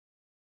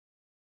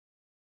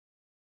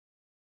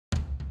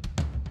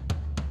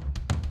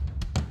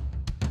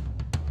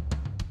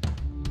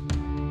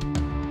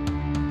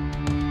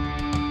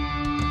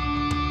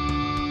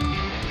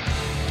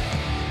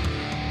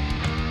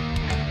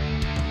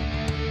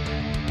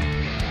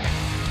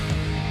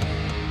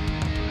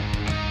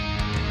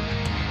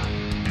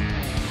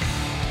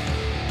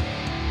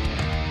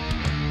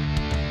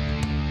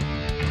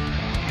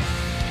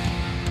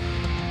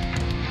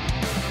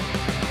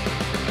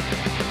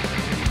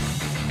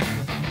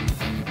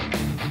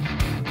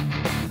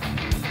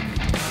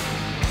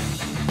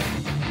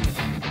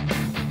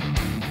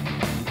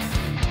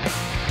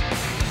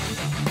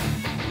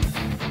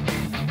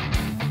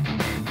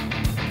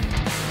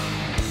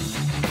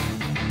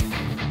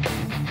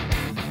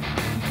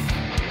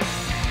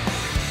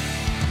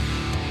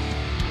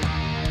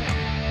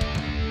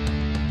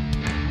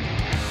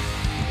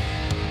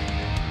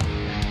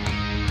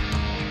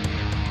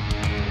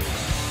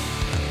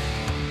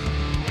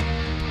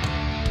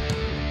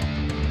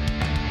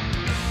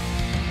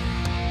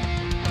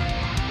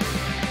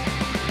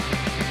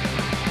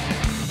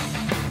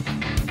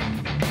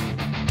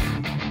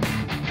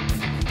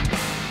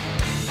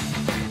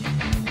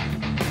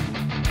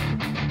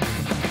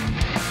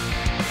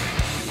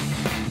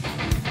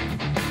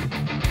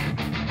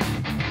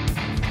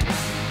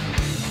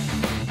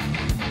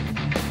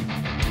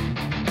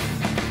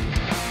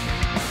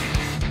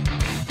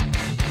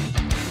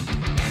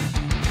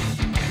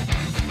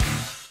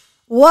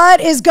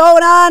What is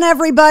going on,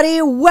 everybody?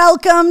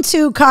 Welcome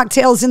to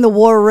Cocktails in the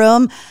War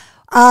Room.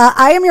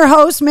 I am your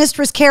host,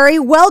 Mistress Carrie.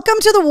 Welcome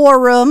to the War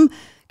Room.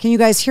 Can you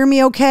guys hear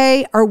me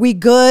okay? Are we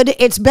good?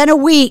 It's been a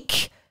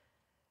week.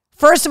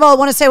 First of all, I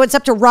want to say what's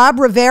up to Rob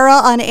Rivera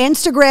on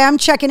Instagram,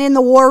 checking in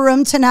the War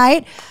Room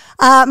tonight.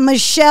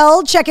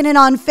 Michelle checking in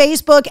on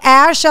Facebook.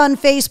 Ash on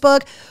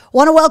Facebook.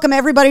 Want to welcome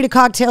everybody to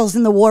Cocktails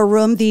in the War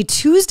Room, the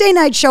Tuesday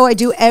night show I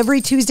do every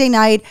Tuesday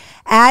night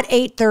at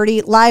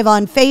 8:30 live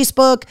on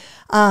Facebook,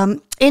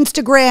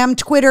 Instagram,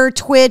 Twitter,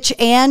 Twitch,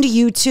 and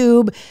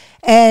YouTube.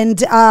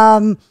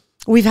 And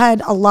we've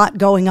had a lot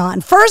going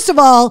on. First of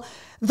all,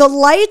 the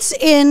lights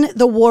in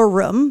the War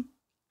Room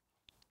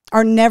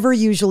are never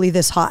usually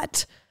this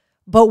hot.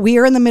 But we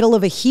are in the middle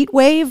of a heat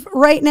wave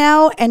right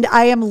now, and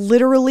I am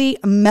literally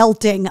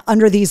melting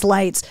under these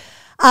lights.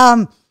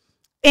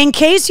 In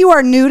case you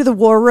are new to the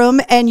War Room,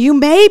 and you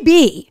may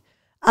be,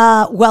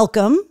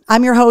 welcome.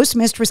 I'm your host,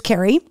 Mistress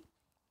Carrie.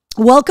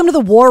 Welcome to the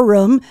War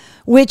Room,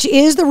 which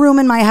is the room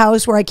in my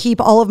house where I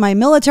keep all of my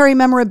military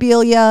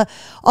memorabilia,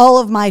 all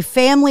of my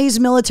family's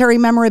military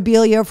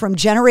memorabilia from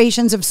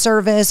generations of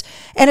service,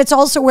 and it's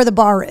also where the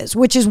bar is,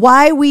 which is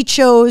why we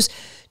chose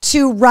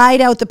to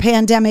ride out the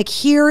pandemic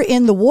here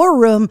in the War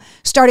Room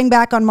starting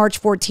back on March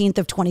 14th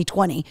of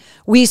 2020.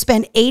 We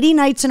spent 80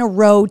 nights in a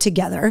row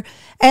together.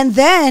 And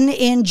then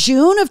in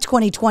June of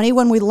 2020,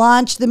 when we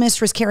launched the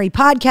Mistress Carrie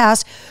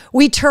podcast,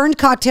 we turned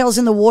Cocktails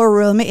in the War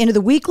Room into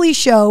the weekly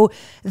show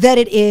that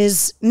it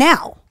is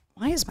now.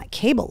 Why is my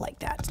cable like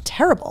that? It's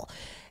terrible.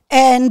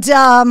 And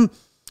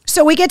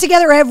so we get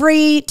together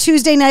every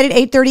Tuesday night at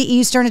 8:30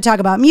 Eastern to talk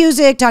about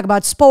music, talk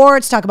about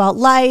sports, talk about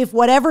life,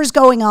 whatever's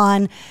going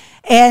on.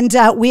 And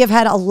we have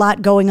had a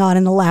lot going on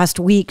in the last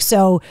week.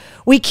 So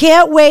we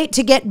can't wait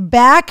to get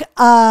back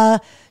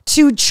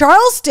to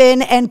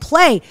Charleston and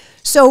play.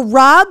 So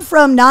Rob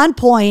from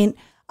Nonpoint,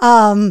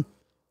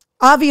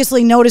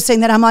 obviously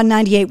noticing that I'm on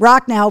 98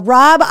 Rock now.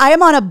 Rob, I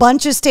am on a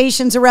bunch of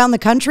stations around the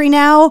country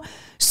now.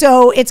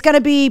 So it's going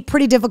to be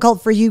pretty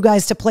difficult for you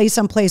guys to play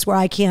someplace where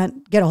I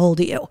can't get a hold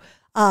of you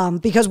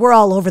because we're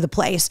all over the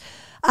place.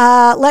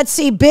 Let's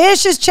see.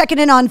 Bish is checking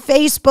in on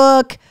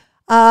Facebook.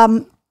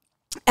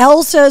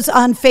 Elsa's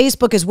on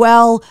Facebook as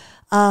well.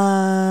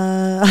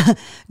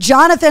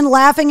 Jonathan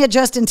laughing at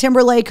Justin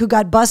Timberlake, who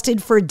got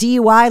busted for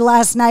DUI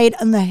last night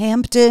in the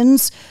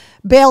Hamptons,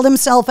 bailed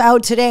himself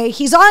out today.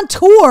 He's on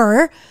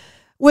tour,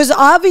 was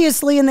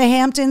obviously in the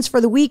Hamptons for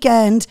the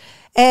weekend.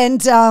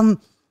 And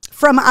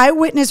from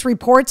eyewitness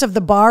reports of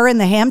the bar in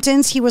the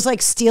Hamptons, he was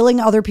like stealing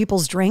other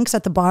people's drinks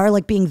at the bar,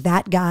 like being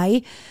that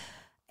guy.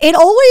 It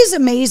always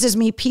amazes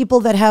me,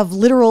 people that have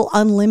literal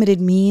unlimited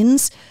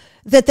means,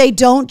 that they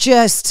don't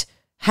just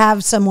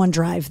have someone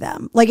drive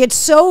them. Like, it's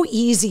so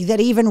easy that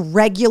even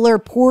regular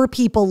poor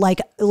people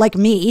like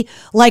me,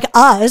 like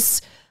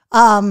us,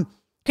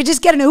 could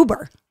just get an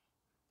Uber.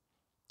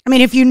 I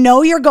mean, if you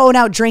know you're going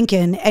out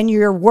drinking and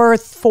you're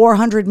worth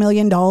 $400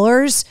 million,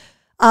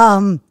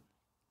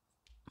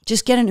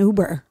 just get an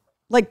Uber.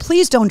 Like,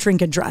 please don't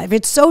drink and drive.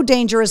 It's so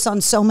dangerous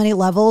on so many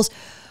levels.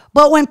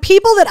 But when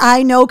people that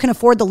I know can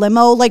afford the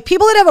limo, like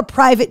people that have a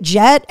private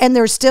jet and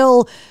they're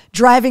still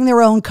driving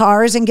their own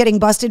cars and getting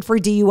busted for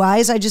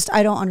DUIs,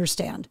 I don't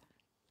understand.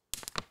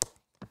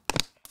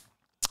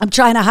 I'm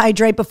trying to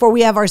hydrate before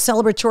we have our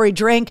celebratory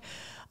drink.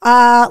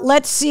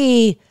 Let's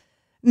see.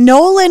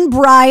 Nolan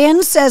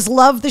Bryan says,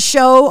 love the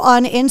show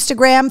on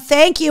Instagram.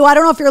 Thank you. I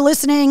don't know if you're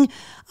listening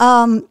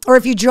or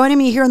if you're joining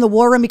me here in the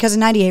War Room because of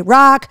 98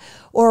 Rock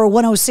or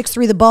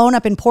 106.3 The Bone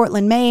up in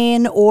Portland,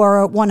 Maine,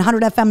 or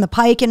 100 FM The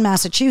Pike in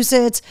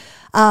Massachusetts.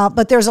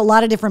 But there's a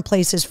lot of different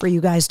places for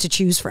you guys to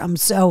choose from.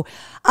 So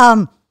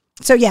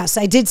yes,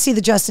 I did see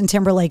the Justin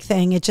Timberlake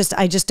thing.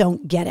 I just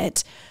don't get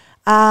it.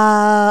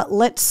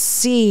 Let's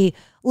see.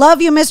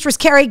 Love you, Mistress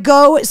Carrie.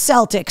 Go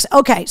Celtics.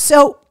 Okay,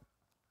 so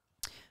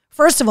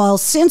first of all,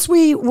 since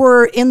we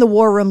were in the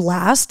War Room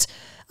last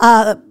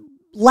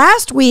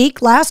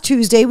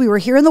Tuesday, we were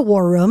here in the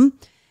War Room,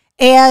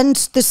 and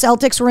the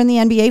Celtics were in the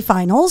NBA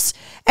Finals,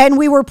 and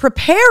we were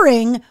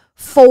preparing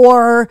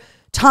for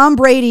Tom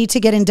Brady to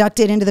get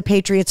inducted into the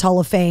Patriots Hall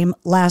of Fame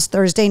last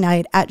Thursday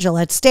night at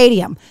Gillette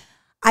Stadium.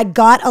 I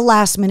got a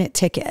last-minute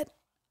ticket.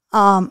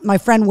 My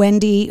friend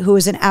Wendy, who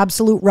is an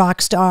absolute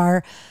rock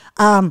star,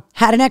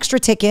 had an extra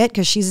ticket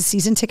because she's a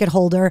season ticket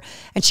holder,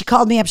 and she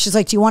called me up. She's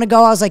like, do you want to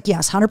go? I was like,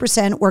 yes,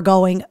 100%. We're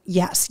going.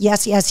 Yes,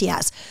 yes, yes,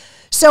 yes.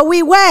 So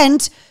we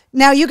went.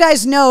 Now, you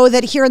guys know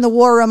that here in the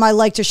War Room, I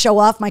like to show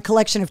off my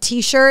collection of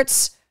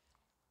T-shirts.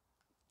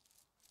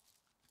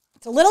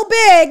 It's a little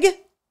big,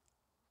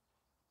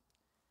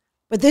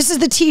 but this is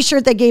the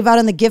T-shirt they gave out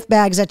in the gift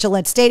bags at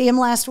Gillette Stadium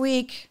last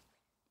week.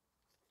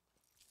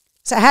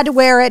 So I had to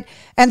wear it.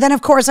 And then,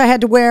 of course, I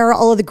had to wear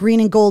all of the green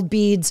and gold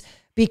beads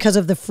because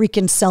of the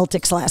freaking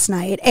Celtics last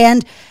night.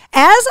 And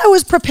as I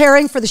was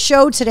preparing for the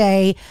show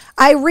today,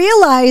 I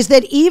realized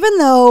that even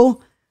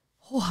though,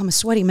 I'm a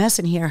sweaty mess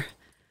in here.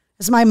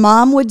 As my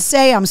mom would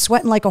say, I'm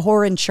sweating like a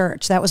whore in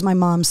church. That was my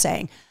mom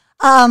saying.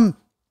 I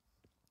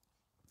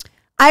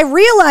I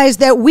realized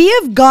that we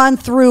have gone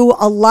through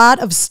a lot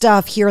of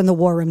stuff here in the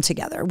War Room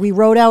together. We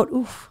wrote out,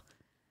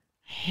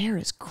 hair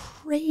is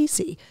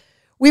crazy.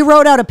 We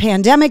wrote out a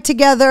pandemic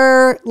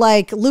together,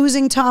 like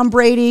losing Tom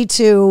Brady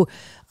to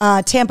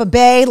Tampa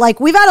Bay.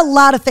 Like, we've had a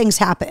lot of things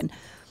happen.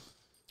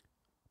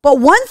 But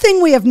one thing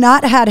we have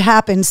not had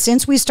happen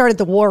since we started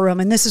the War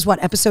Room, and this is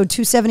what, episode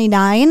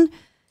 279,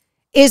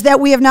 is that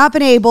we have not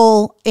been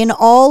able, in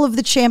all of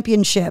the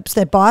championships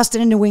that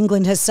Boston and New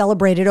England has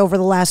celebrated over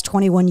the last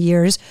 21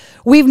 years,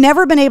 we've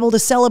never been able to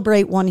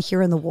celebrate one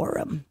here in the War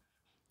Room.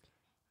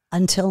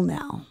 Until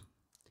now.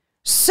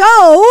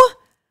 So,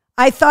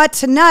 I thought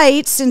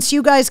tonight, since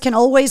you guys can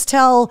always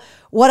tell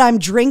what I'm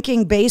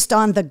drinking based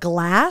on the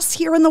glass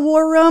here in the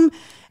War Room,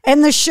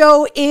 and the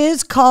show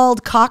is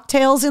called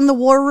Cocktails in the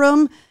War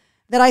Room,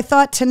 that I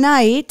thought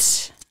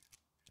tonight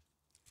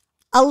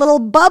a little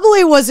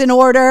bubbly was in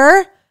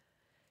order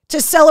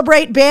to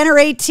celebrate Banner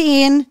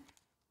 18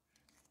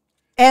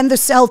 and the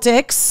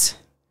Celtics.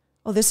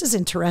 Oh, this is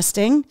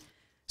interesting.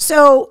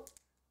 So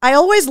I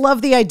always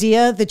love the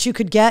idea that you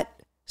could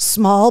get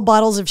small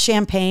bottles of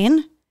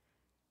champagne.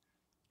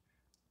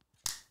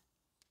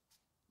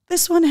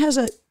 This one has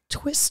a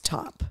twist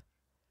top.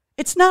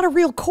 It's not a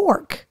real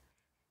cork.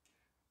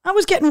 I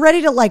was getting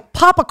ready to like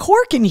pop a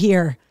cork in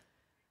here.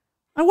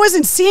 I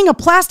wasn't seeing a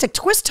plastic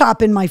twist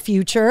top in my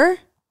future.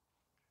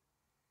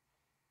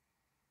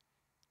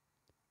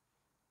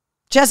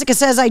 Jessica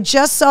says, I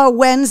just saw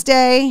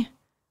Wednesday.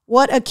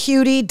 What a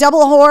cutie.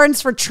 Double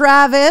horns for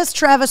Travis.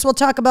 Travis, we'll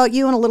talk about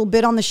you in a little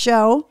bit on the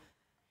show.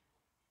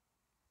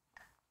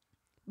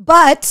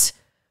 But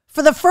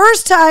for the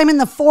first time in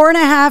the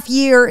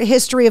 4.5-year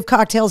history of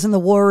Cocktails in the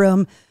War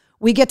Room,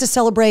 we get to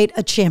celebrate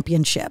a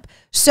championship.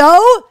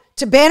 So,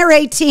 to Banner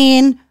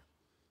 18,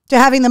 to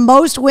having the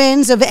most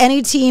wins of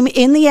any team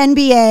in the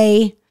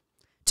NBA,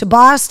 to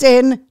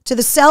Boston, to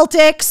the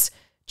Celtics,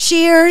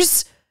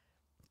 cheers.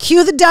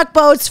 Cue the duck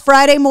boats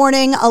Friday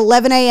morning,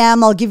 11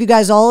 a.m. I'll give you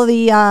guys all of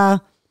the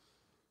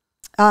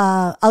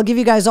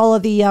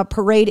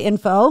parade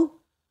info.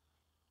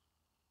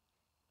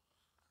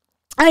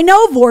 I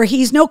know,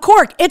 Voorhees, no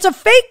cork. It's a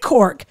fake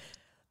cork.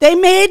 They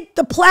made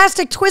the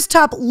plastic twist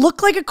top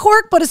look like a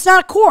cork, but it's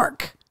not a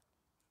cork.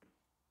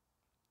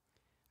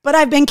 But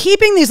I've been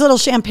keeping these little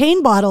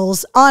champagne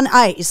bottles on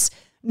ice,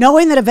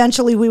 knowing that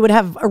eventually we would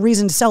have a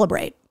reason to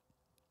celebrate.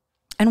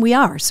 And we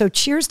are. So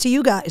cheers to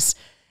you guys.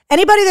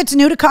 Anybody that's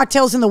new to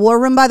Cocktails in the War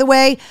Room, by the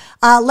way,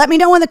 let me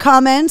know in the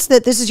comments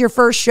that this is your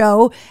first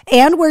show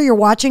and where you're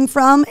watching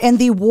from. And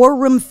the War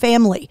Room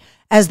family,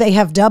 as they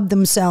have dubbed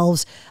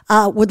themselves,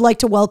 would like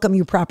to welcome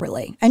you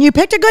properly. And you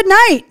picked a good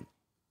night,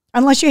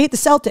 unless you hate the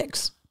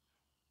Celtics.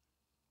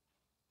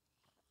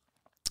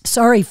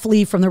 Sorry,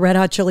 Flea from the Red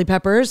Hot Chili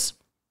Peppers.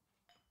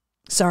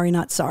 Sorry,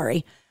 not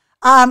sorry.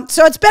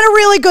 So it's been a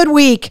really good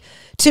week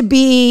to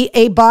be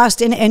a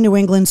Boston and New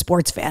England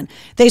sports fan.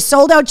 They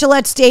sold out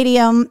Gillette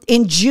Stadium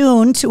in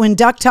June to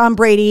induct Tom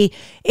Brady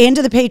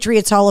into the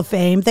Patriots Hall of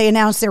Fame. They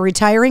announced they're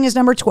retiring as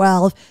number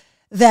 12,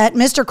 that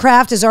Mr.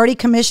 Kraft has already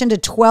commissioned a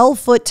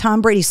 12-foot Tom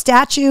Brady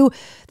statue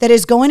that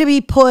is going to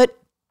be put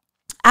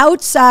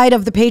outside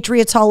of the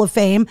Patriots Hall of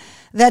Fame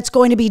that's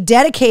going to be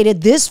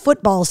dedicated this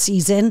football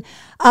season.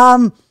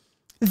 Then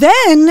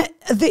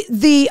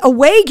the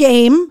away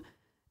game,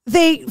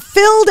 they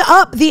filled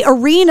up the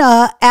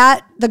arena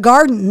at the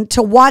Garden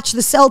to watch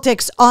the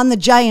Celtics on the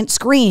giant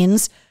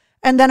screens.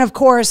 And then, of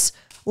course,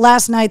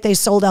 last night they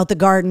sold out the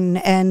Garden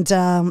and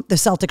the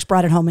Celtics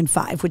brought it home in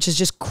 5, which is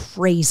just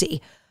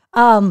crazy.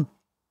 Hi,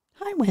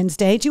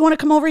 Wednesday. Do you want to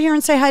come over here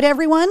and say hi to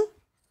everyone?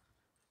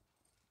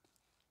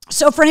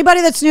 So for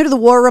anybody that's new to the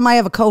War Room, I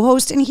have a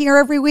co-host in here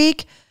every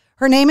week.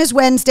 Her name is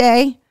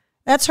Wednesday.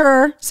 That's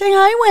her. Say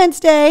hi,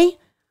 Wednesday.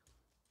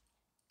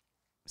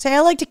 Say,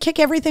 I like to kick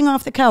everything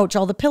off the couch.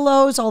 All the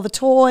pillows, all the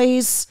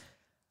toys,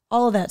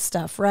 all of that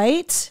stuff,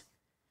 right?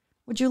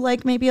 Would you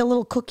like maybe a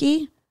little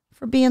cookie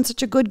for being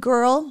such a good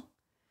girl?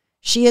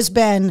 She has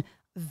been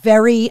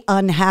very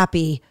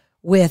unhappy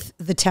with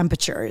the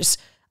temperatures.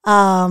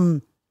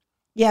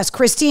 Yes,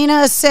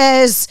 Christina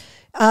says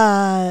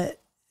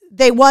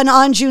they won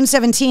on June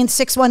 17th,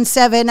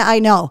 617. I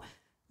know.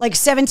 Like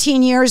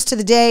 17 years to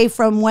the day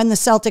from when the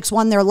Celtics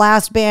won their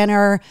last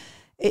banner.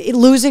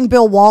 Losing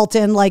Bill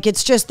Walton, like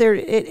it's just there.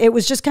 It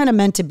was just kind of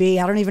meant to be.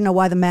 I don't even know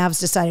why the Mavs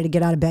decided to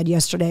get out of bed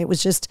yesterday. It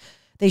was just,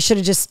 they should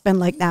have just been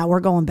like, nah,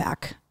 we're going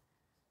back.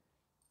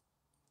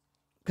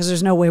 Because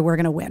there's no way we're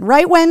going to win.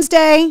 Right,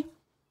 Wednesday?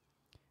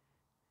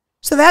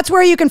 So that's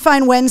where you can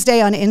find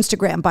Wednesday on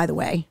Instagram, by the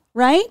way.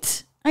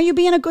 Right? Are you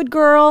being a good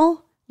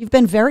girl? You've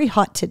been very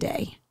hot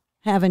today,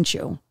 haven't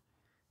you?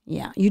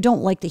 Yeah, you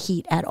don't like the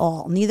heat at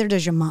all. Neither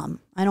does your mom.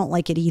 I don't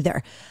like it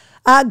either.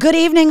 Good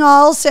evening,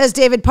 all, says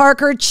David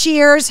Parker.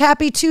 Cheers.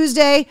 Happy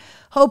Tuesday.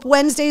 Hope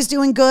Wednesday's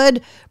doing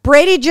good.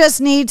 Brady just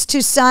needs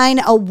to sign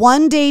a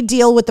 1-day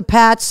deal with the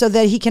Pats so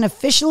that he can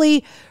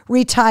officially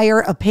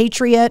retire a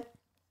Patriot.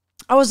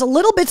 I was a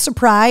little bit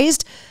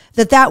surprised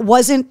that that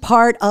wasn't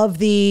part of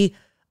the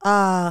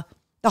Hall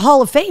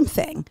of Fame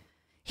thing.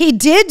 He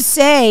did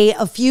say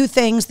a few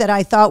things that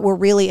I thought were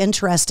really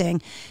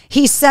interesting.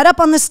 He set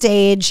up on the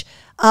stage,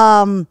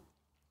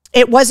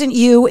 it wasn't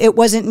you, it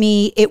wasn't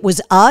me, it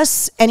was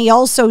us. And he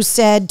also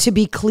said, to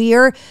be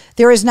clear,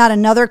 there is not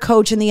another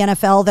coach in the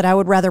NFL that I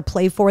would rather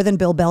play for than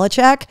Bill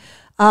Belichick,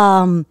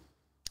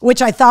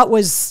 which I thought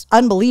was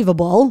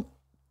unbelievable.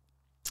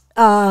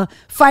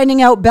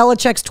 Finding out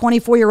Belichick's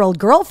 24-year-old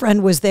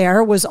girlfriend was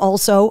there was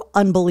also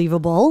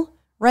unbelievable.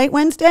 Right,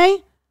 Wednesday?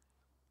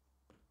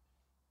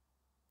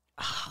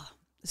 Oh,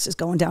 this is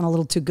going down a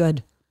little too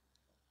good.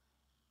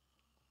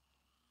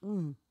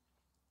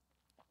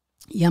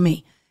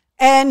 Yummy.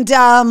 And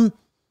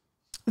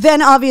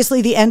then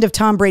obviously the end of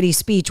Tom Brady's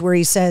speech where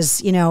he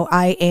says, you know,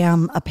 I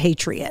am a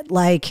patriot.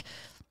 Like,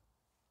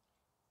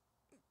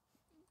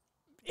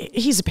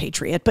 he's a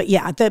patriot. But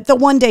yeah, the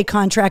one-day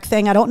contract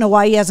thing, I don't know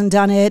why he hasn't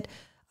done it.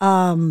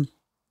 I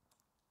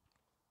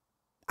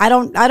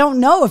don't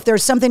know if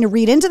there's something to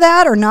read into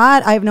that or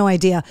not. I have no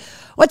idea.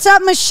 What's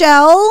up,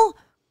 Michelle?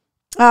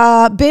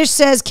 Bish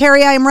says,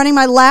 Carrie, I am running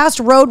my last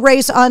road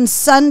race on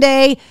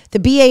Sunday, the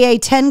BAA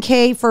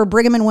 10K for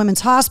Brigham and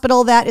Women's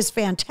Hospital. That is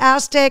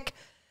fantastic.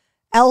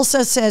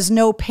 Elsa says,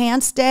 no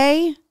pants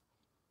day.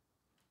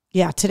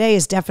 Yeah, today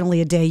is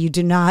definitely a day you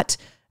do not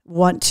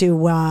want to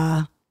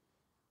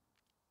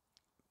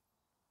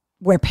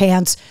wear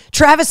pants.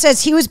 Travis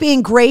says he was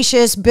being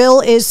gracious.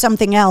 Bill is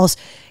something else.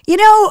 You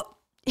know,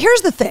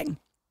 here's the thing.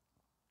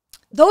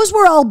 Those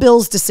were all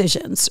Bill's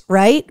decisions,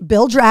 right?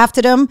 Bill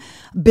drafted him.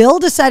 Bill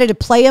decided to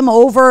play him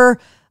over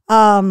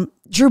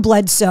Drew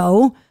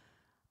Bledsoe.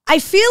 I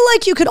feel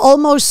like you could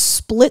almost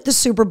split the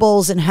Super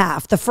Bowls in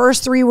half. The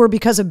first 3 were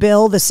because of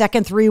Bill. The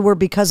second 3 were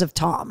because of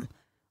Tom.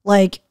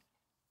 Like,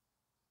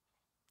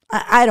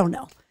 I don't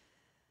know.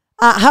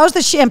 How's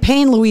the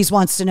champagne, Louise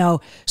wants to know.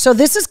 So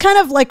this is kind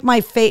of like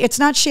my favorite. It's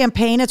not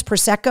champagne, it's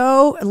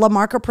Prosecco. La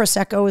Marca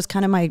Prosecco is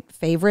kind of my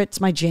favorite. It's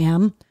my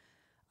jam.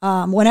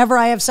 Whenever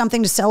I have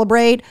something to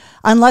celebrate,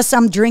 unless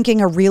I'm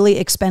drinking a really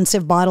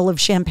expensive bottle of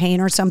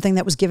champagne or something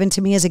that was given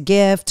to me as a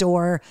gift,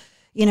 or,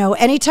 you know,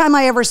 anytime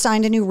I ever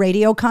signed a new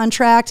radio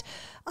contract,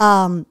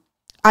 I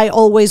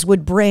always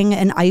would bring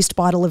an iced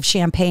bottle of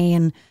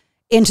champagne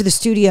into the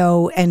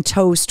studio and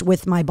toast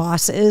with my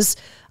bosses.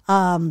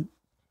 I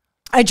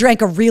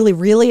drank a really,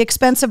 really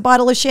expensive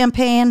bottle of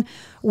champagne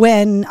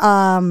when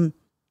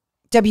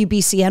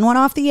WBCN went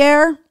off the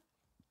air.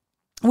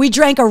 We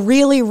drank a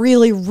really,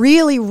 really,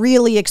 really,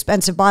 really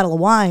expensive bottle of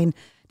wine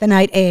the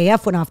night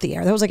AAF went off the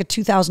air. That was like a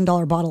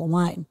 $2,000 bottle of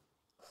wine.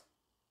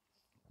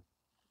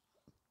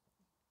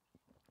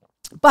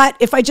 But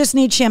if I just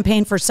need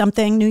champagne for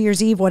something, New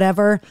Year's Eve,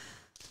 whatever,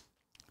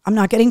 I'm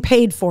not getting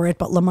paid for it,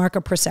 but La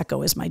Marca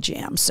Prosecco is my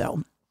jam.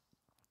 So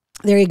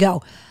there you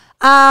go.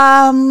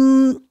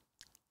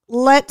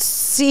 Let's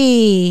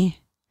see.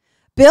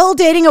 Bill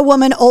dating a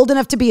woman old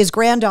enough to be his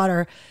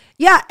granddaughter.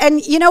 Yeah, and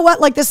you know what?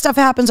 Like, this stuff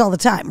happens all the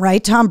time,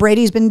 right? Tom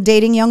Brady's been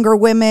dating younger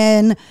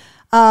women.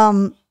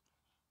 I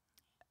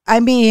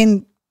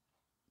mean,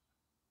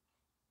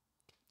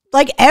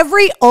 like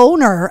every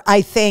owner,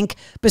 I think,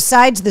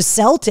 besides the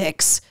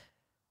Celtics,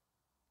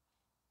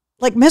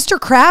 like Mr.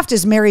 Kraft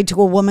is married to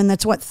a woman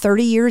that's, what,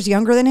 30 years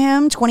younger than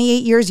him,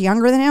 28 years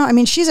younger than him? I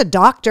mean, she's a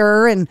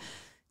doctor and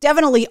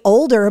definitely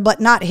older,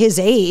 but not his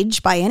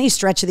age by any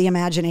stretch of the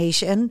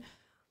imagination.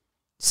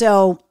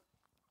 So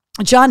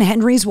John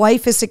Henry's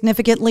wife is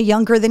significantly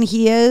younger than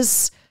he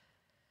is.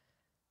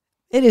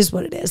 It is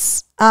what it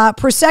is.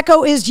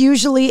 Prosecco is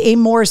usually a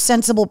more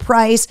sensible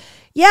price.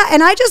 Yeah,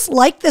 and I just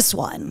like this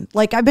one.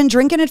 Like, I've been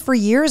drinking it for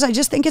years. I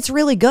just think it's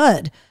really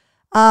good.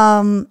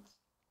 Brendan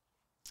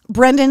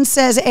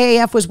says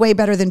AAF was way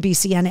better than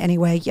BCN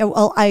anyway. Yeah,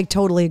 well, I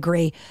totally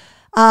agree.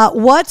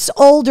 What's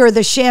older,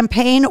 the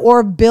champagne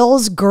or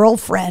Bill's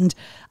girlfriend?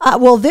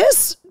 Well,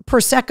 this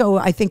Prosecco,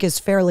 I think, is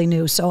fairly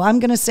new. So I'm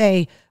going to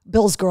say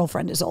Bill's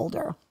girlfriend is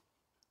older.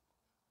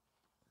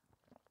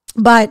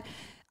 But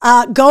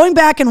going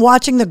back and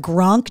watching the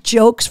Gronk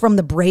jokes from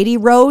the Brady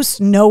roast,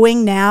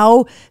 knowing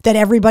now that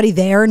everybody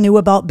there knew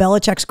about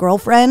Belichick's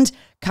girlfriend,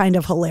 kind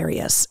of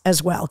hilarious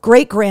as well.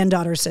 Great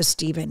granddaughter, says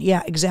Steven.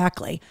 Yeah,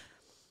 exactly.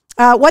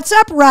 What's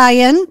up,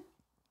 Ryan?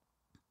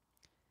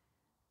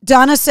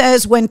 Donna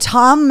says, when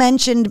Tom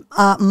mentioned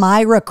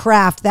Myra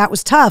Kraft, that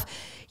was tough.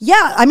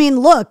 Yeah, I mean,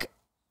 look,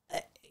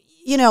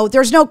 you know,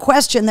 there's no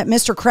question that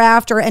Mr.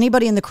 Kraft or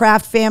anybody in the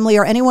Kraft family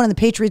or anyone in the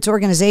Patriots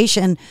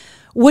organization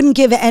wouldn't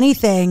give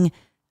anything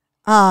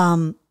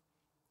to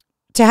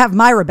have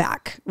Myra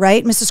back,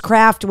 right? Mrs.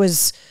 Kraft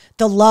was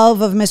the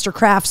love of Mr.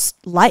 Kraft's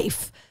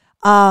life.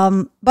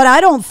 But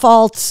I don't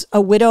fault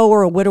a widow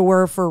or a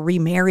widower for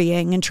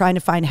remarrying and trying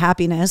to find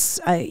happiness.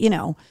 I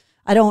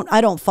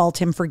don't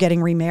fault him for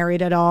getting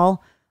remarried at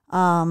all.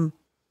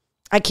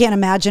 I can't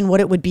imagine what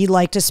it would be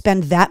like to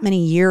spend that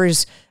many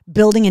years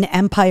building an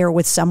empire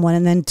with someone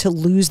and then to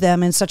lose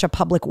them in such a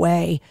public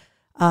way.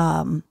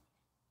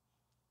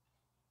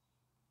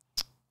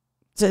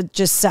 It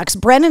just sucks.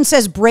 Brendan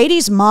says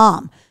Brady's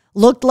mom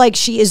looked like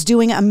she is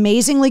doing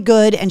amazingly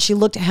good and she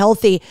looked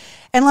healthy.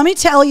 And let me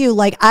tell you,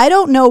 like, I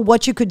don't know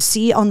what you could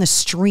see on the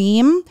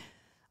stream.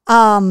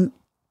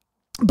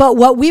 But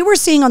what we were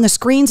seeing on the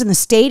screens in the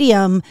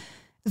stadium,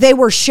 they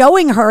were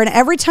showing her, and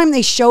every time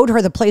they showed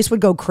her, the place would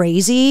go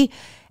crazy.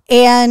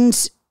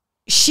 And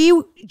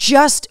she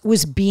just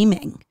was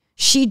beaming.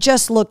 She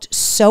just looked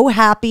so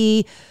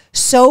happy,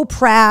 so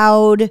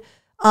proud.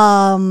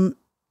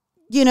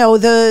 You know,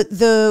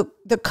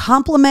 the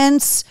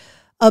compliments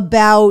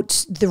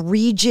about the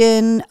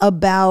region,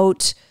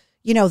 about,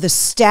 you know, the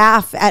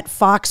staff at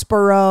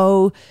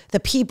Foxborough, the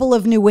people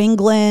of New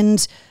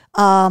England,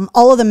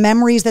 all of the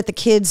memories that the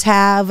kids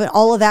have,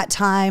 all of that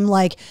time.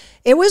 Like,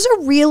 it was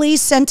a really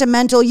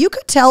sentimental, you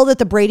could tell that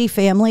the Brady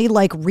family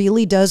like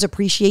really does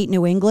appreciate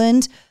New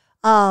England.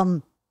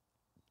 And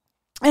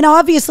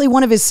obviously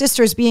one of his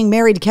sisters being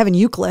married to Kevin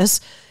Youkilis,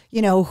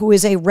 you know, who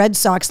is a Red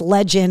Sox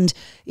legend,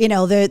 you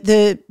know,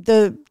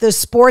 the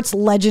sports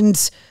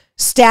legend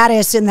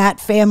status in that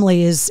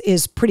family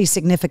is pretty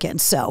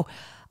significant. So,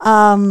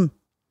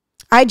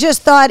 I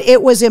just thought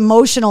it was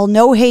emotional.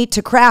 No hate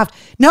to Kraft.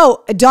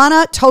 No,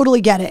 Donna,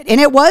 totally get it. And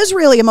it was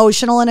really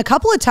emotional. And a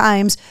couple of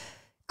times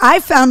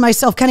I found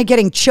myself kind of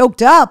getting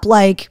choked up.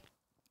 Like,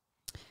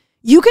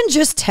 you can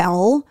just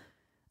tell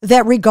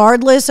that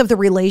regardless of the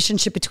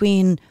relationship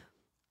between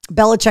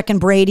Belichick and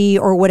Brady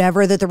or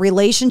whatever, that the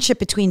relationship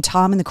between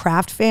Tom and the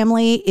Kraft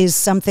family is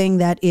something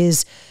that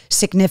is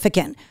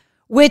significant,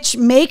 which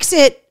makes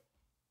it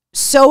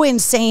so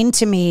insane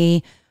to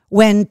me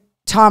when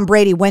Tom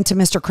Brady went to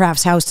Mr.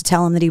 Kraft's house to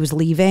tell him that he was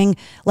leaving.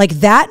 Like,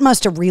 that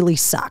must have really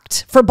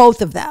sucked for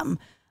both of them.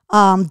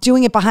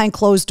 Doing it behind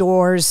closed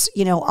doors,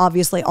 you know,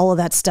 obviously all of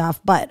that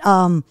stuff. But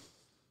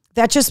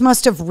that just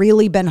must have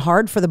really been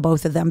hard for the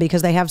both of them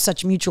because they have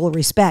such mutual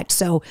respect.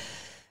 So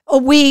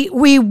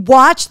we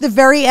watched the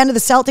very end of the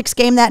Celtics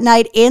game that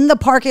night in the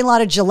parking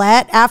lot of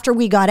Gillette after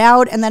we got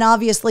out. And then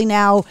obviously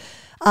now,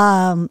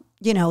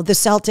 you know, the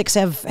Celtics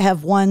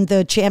have won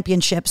the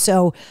championship.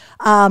 So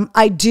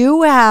I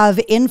do have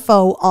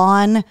info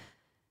on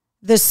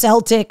the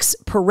Celtics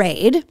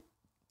parade.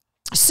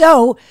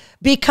 So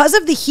because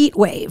of the heat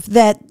wave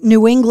that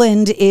New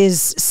England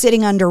is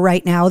sitting under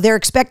right now, they're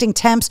expecting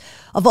temps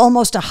of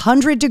almost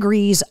 100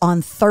 degrees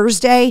on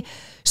Thursday.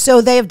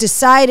 So they have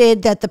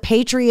decided that the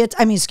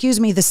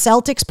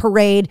Celtics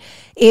parade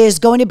is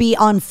going to be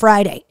on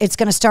Friday. It's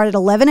going to start at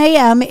 11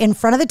 a.m. in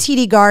front of the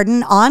TD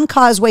Garden on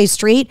Causeway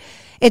Street.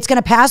 It's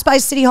going to pass by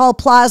City Hall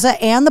Plaza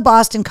and the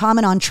Boston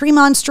Common on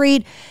Tremont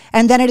Street.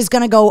 And then it is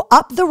going to go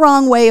up the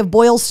wrong way of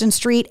Boylston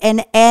Street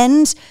and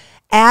end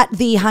at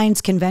the Heinz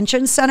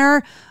Convention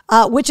Center,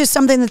 which is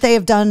something that they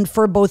have done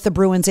for both the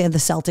Bruins and the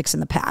Celtics in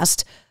the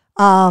past.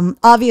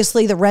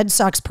 Obviously, the Red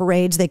Sox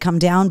parades, they come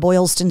down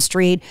Boylston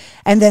Street,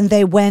 and then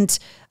they went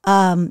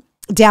down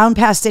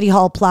past City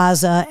Hall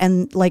Plaza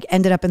and like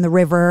ended up in the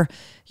river.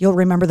 You'll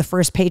remember the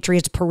first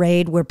Patriots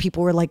parade where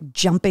people were like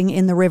jumping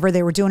in the river.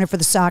 They were doing it for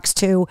the Sox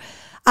too.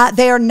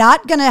 They are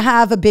not going to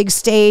have a big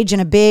stage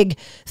and a big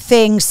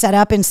thing set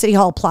up in City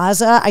Hall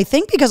Plaza. I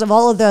think because of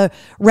all of the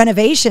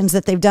renovations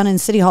that they've done in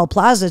City Hall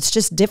Plaza, it's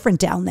just different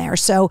down there.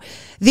 So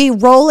the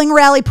Rolling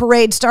Rally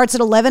Parade starts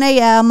at 11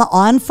 a.m.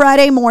 on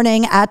Friday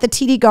morning at the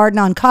TD Garden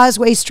on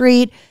Causeway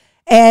Street.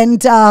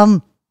 And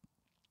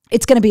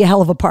it's going to be a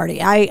hell of a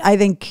party. I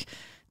think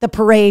the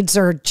parades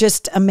are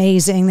just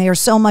amazing. They are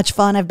so much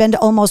fun. I've been to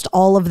almost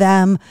all of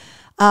them.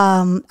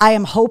 I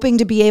am hoping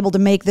to be able to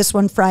make this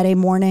one Friday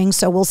morning,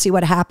 so we'll see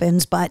what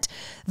happens. But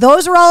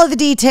those are all of the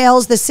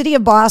details. The city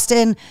of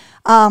Boston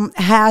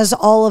has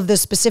all of the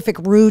specific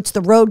routes,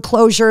 the road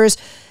closures.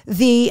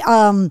 The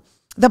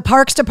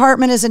Parks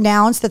Department has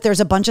announced that there's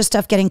a bunch of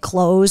stuff getting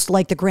closed,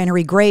 like the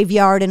Granary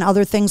Graveyard and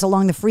other things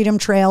along the Freedom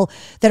Trail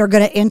that are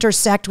going to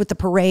intersect with the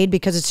parade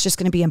because it's just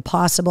going to be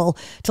impossible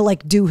to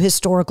like do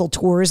historical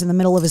tours in the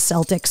middle of a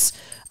Celtics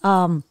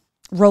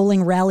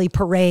rolling rally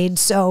parade.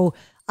 So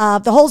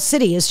the whole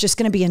city is just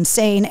going to be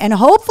insane. And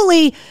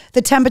hopefully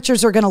the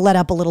temperatures are going to let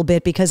up a little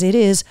bit because it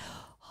is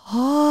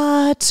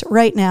hot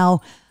right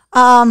now.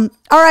 All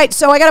right.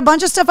 So I got a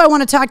bunch of stuff I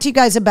want to talk to you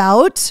guys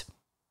about.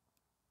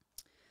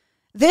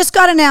 This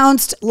got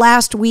announced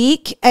last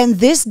week, and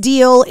this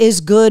deal is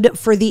good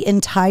for the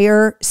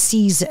entire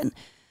season.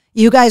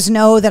 You guys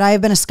know that I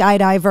have been a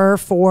skydiver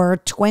for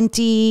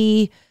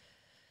 25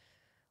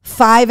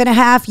 and a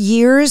half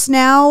years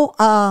now.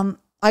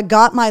 I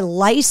got my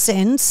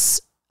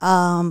license.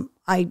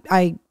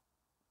 I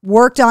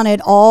worked on it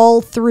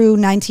all through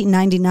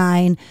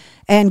 1999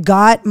 and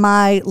got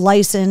my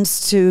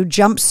license to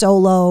jump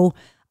solo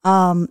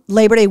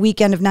Labor Day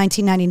weekend of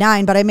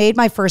 1999, but I made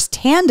my first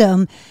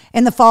tandem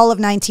in the fall of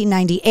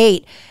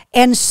 1998.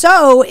 And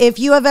so if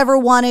you have ever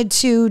wanted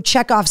to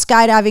check off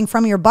skydiving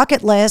from your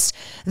bucket list,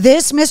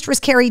 this Mistress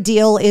Carrie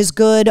deal is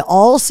good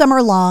all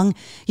summer long.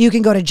 You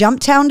can go to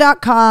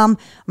jumptown.com,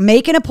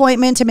 make an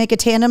appointment to make a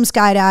tandem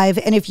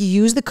skydive. And if you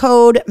use the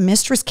code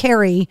Mistress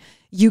Carrie,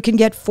 you can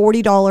get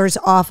 $40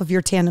 off of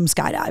your tandem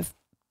skydive.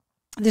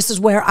 This is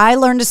where I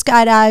learned to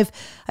skydive.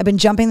 I've been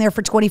jumping there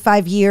for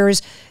 25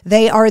 years.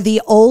 They are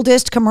the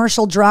oldest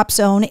commercial drop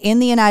zone in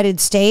the United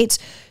States.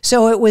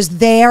 So it was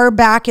there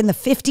back in the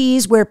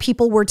 50s where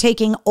people were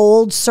taking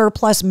old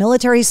surplus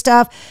military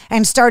stuff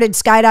and started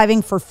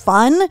skydiving for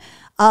fun.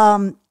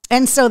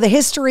 And so the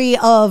history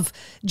of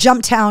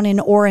Jumptown in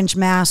Orange,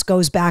 Mass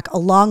goes back a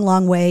long,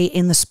 long way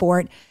in the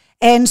sport.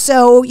 And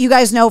so you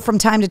guys know from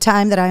time to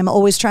time that I'm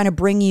always trying to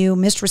bring you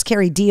Mistress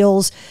Carrie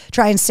deals,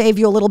 try and save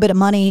you a little bit of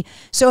money.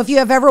 So if you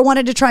have ever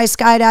wanted to try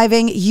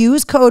skydiving,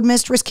 use code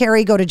Mistress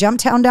Carrie. Go to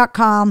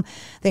jumptown.com.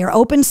 They are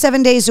open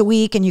 7 days a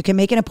week, and you can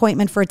make an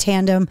appointment for a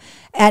tandem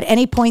at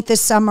any point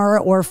this summer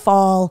or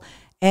fall.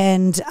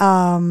 And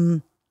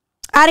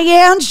Annie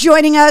Ange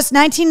joining us,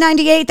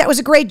 1998. That was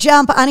a great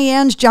jump. Annie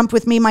Ange jumped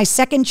with me. My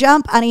second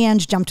jump, Annie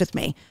Ange jumped with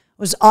me. It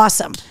was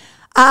awesome.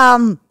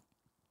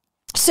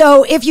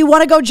 So if you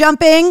want to go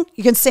jumping,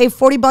 you can save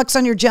 $40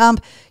 on your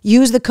jump.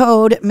 Use the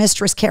code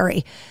Mistress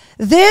Carrie.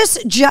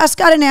 This just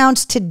got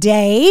announced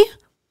today.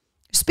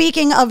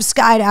 Speaking of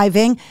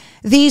skydiving,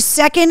 the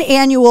second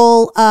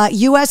annual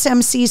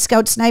USMC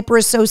Scout Sniper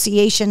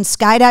Association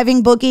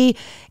Skydiving Boogie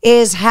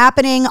is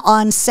happening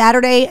on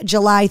Saturday,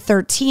 July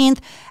 13th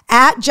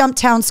at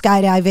Jumptown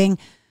Skydiving.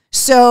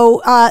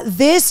 So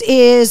this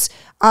is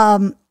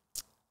an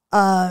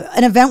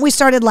event we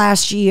started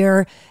last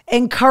year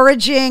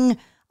encouraging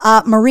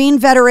Marine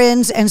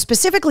veterans and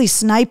specifically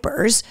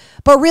snipers,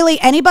 but really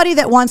anybody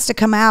that wants to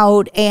come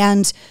out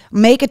and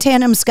make a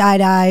tandem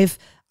skydive,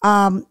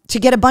 to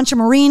get a bunch of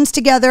Marines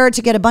together,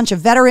 to get a bunch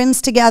of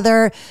veterans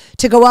together,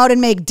 to go out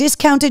and make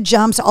discounted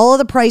jumps. All of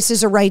the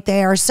prices are right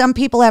there. Some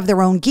people have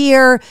their own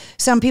gear.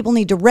 Some people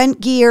need to rent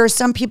gear.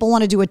 Some people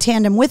want to do a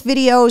tandem with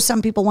video.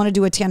 Some people want to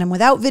do a tandem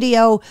without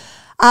video.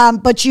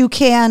 But you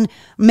can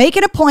make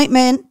an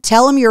appointment,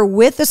 tell them you're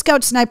with the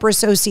Scout Sniper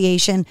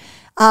Association.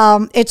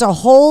 It's a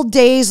whole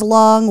day's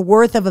long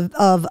worth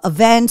of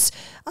events.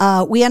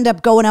 We end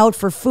up going out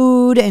for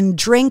food and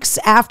drinks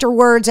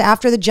afterwards,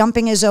 after the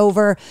jumping is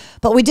over.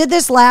 But we did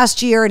this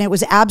last year and it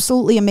was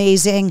absolutely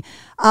amazing.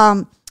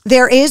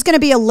 There is going to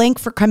be a link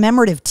for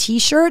commemorative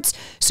t-shirts.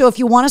 So if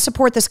you want to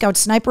support the Scout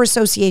Sniper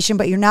Association,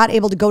 but you're not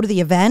able to go to the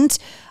event,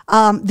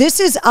 this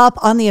is up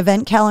on the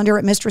event calendar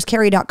at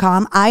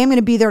mistresscarrie.com. I am going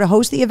to be there to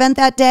host the event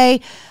that day.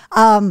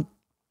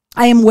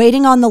 I am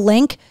waiting on the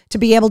link to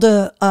be able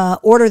to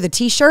order the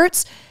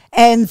t-shirts.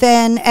 And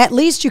then at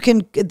least you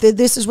can,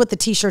 this is what the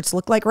t-shirts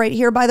look like right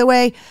here, by the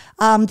way.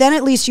 Then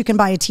at least you can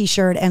buy a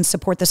t-shirt and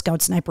support the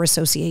Scout Sniper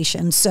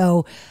Association.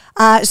 So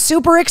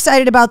super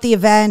excited about the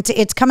event.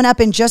 It's coming up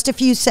in just a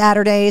few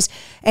Saturdays.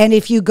 And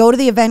if you go to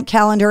the event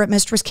calendar at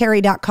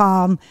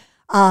mistresscarrie.com,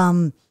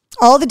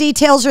 all the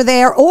details are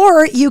there.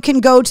 Or you can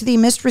go to the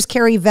Mistress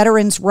Carrie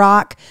Veterans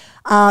Rock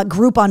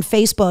group on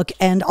Facebook,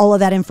 and all of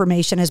that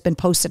information has been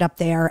posted up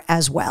there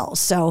as well.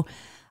 So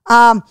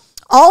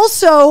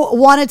also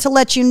wanted to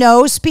let you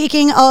know,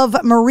 speaking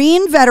of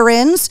Marine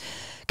veterans,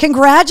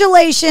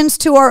 congratulations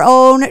to our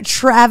own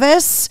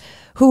Travis,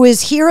 who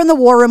is here in the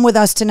War Room with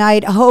us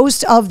tonight,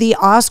 host of the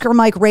Oscar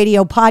Mike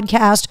Radio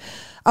podcast,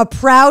 a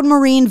proud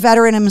Marine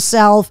veteran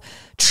himself.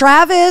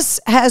 Travis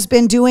has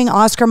been doing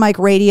Oscar Mike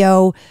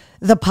Radio,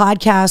 the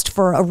podcast,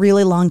 for a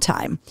really long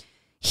time.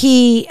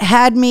 He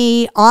had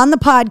me on the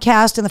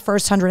podcast in the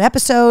first 100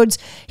 episodes.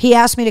 He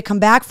asked me to come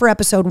back for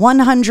episode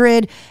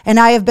 100, and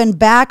I have been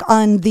back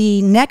on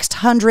the next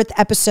 100th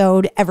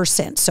episode ever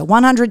since. So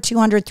 100,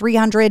 200,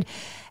 300,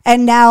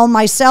 and now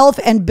myself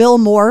and Bill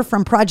Moore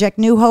from Project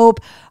New Hope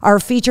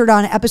are featured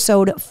on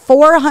episode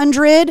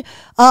 400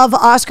 of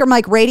Oscar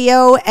Mike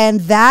Radio, and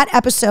that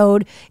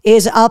episode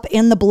is up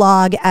in the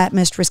blog at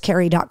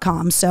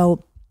mistresscarrie.com.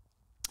 So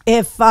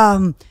if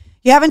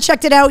you haven't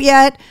checked it out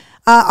yet,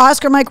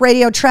 Oscar Mike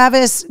Radio,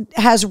 Travis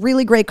has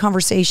really great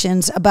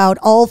conversations about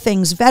all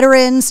things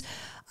veterans.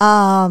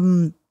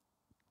 You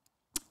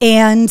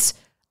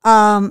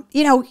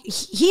know,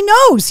 he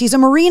knows he's a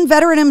Marine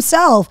veteran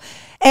himself.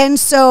 And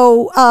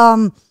so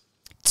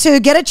to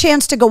get a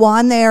chance to go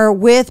on there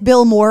with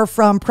Bill Moore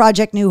from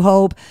Project New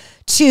Hope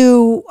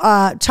to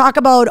talk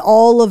about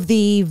all of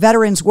the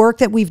veterans' work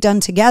that we've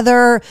done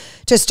together,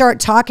 to start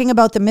talking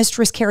about the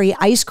Mistress Carrie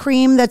ice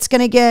cream that's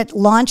going to get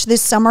launched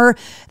this summer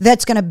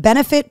that's going to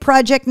benefit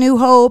Project New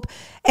Hope,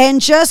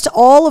 and just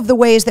all of the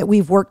ways that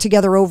we've worked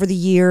together over the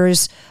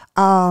years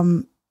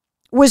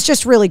was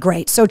just really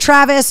great. So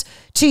Travis,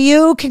 to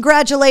you,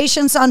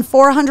 congratulations on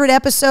 400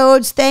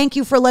 episodes. Thank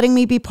you for letting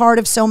me be part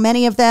of so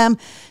many of them.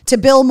 To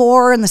Bill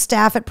Moore and the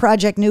staff at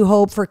Project New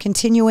Hope for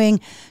continuing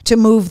to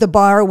move the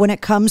bar when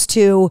it comes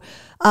to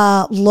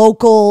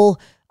local,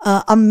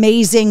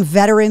 amazing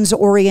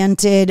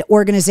veterans-oriented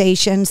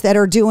organizations that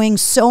are doing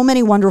so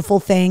many wonderful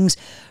things,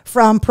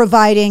 from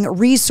providing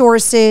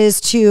resources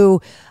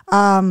to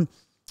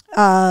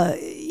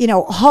you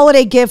know,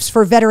 holiday gifts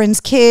for veterans'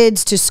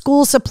 kids, to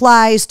school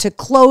supplies, to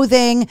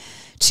clothing,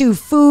 to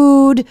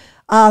food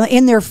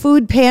in their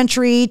food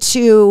pantry,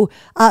 to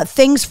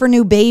things for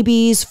new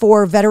babies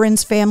for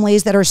veterans'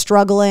 families that are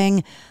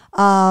struggling.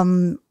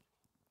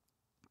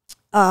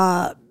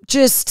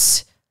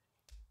 Just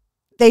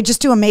They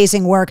just do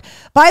amazing work.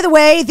 By the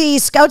way, the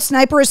Scout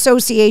Sniper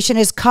Association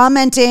is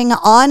commenting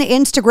on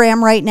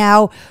Instagram right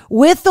now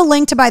with the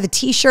link to buy the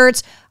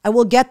t-shirts. I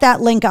will get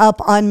that link up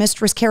on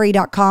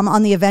mistresscarrie.com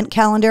on the event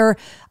calendar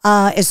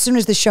as soon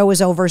as the show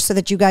is over so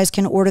that you guys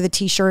can order the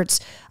t-shirts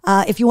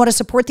if you want to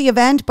support the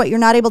event, but you're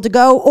not able to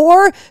go.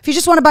 Or if you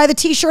just want to buy the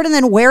t-shirt and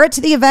then wear it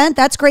to the event,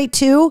 that's great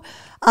too.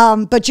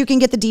 But you can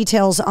get the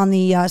details on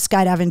the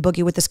Skydiving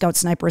Boogie with the Scout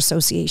Sniper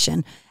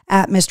Association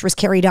at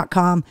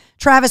mistresscarrie.com.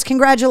 Travis,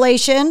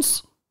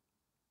 congratulations.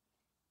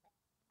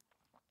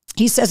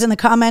 He says in the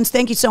comments,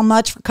 thank you so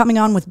much for coming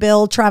on with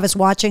Bill. Travis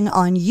watching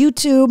on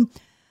YouTube.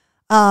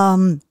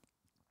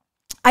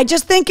 I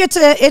just think it's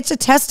a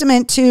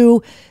testament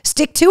to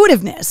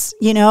stick-to-itiveness,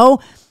 you know?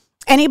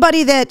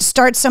 Anybody that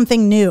starts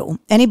something new,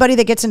 anybody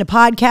that gets into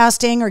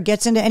podcasting or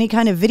gets into any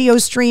kind of video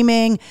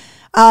streaming,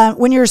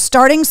 when you're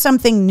starting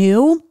something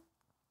new,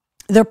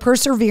 the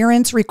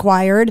perseverance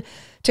required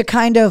to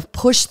kind of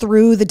push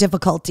through the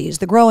difficulties,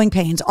 the growing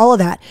pains, all of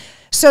that.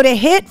 So to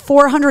hit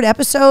 400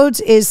 episodes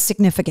is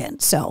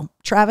significant. So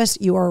Travis,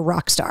 you are a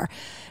rock star.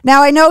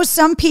 Now, I know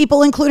some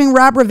people, including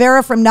Rob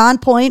Rivera from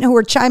Nonpoint, who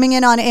are chiming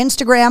in on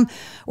Instagram,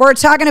 were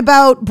talking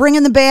about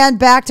bringing the band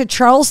back to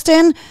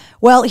Charleston.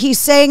 Well, he's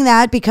saying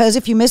that because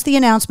if you missed the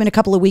announcement a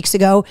couple of weeks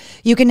ago,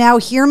 you can now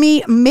hear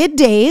me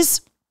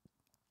middays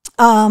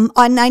on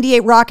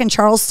 98 Rock in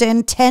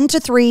Charleston, 10 to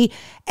 3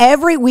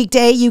 every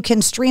weekday. You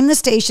can stream the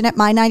station at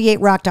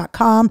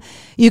my98rock.com.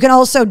 You can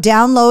also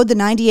download the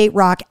 98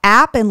 Rock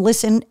app and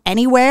listen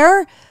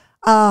anywhere.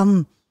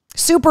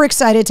 Super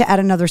excited to add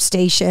another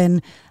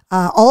station.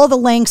 All of the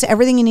links,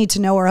 everything you need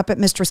to know are up at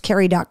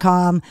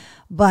mistresscarrie.com,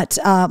 but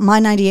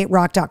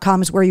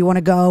my98rock.com is where you want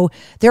to go.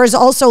 There is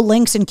also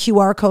links and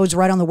QR codes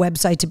right on the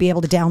website to be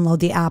able to download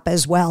the app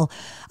as well.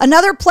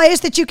 Another place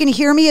that you can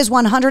hear me is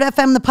 100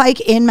 FM The Pike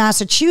in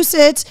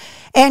Massachusetts.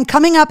 And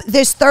coming up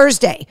this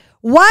Thursday,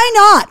 why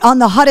not on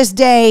the hottest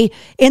day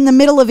in the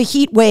middle of a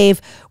heat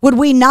wave would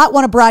we not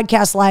want to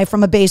broadcast live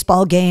from a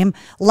baseball game,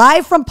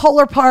 live from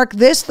Polar Park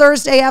this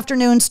Thursday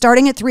afternoon,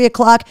 starting at 3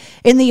 o'clock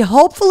in the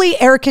hopefully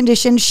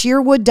air-conditioned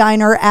Shearwood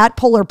Diner at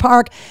Polar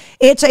Park.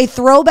 It's a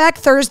throwback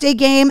Thursday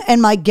game,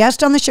 and my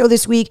guest on the show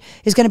this week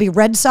is going to be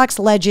Red Sox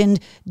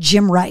legend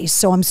Jim Rice.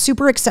 So I'm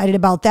super excited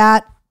about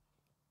that.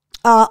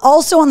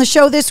 Also on the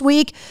show this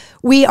week,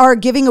 we are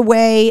giving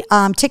away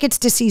tickets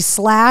to see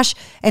Slash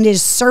and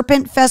his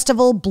Serpent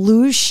Festival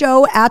Blues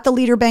Show at the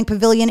Leader Bank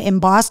Pavilion in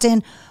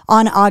Boston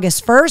on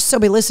August 1st. So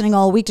be listening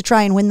all week to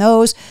try and win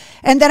those.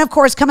 And then, of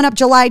course, coming up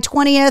July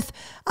 20th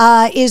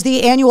is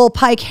the annual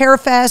Pike Hair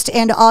Fest,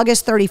 and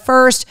August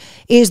 31st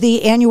is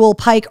the annual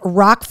Pike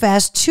Rock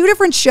Fest. Two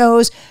different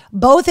shows,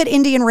 both at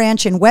Indian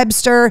Ranch in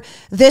Webster.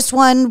 This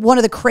one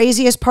of the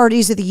craziest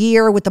parties of the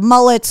year with the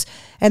mullets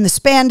and the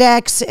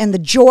spandex and the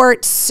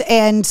jorts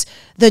and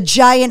the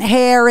giant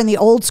hair and the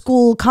old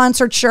school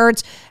concert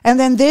shirts. And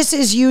then this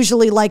is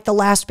usually like the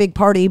last big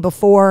party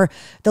before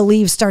the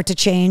leaves start to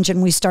change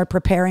and we start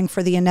preparing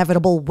for the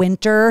inevitable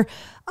winter.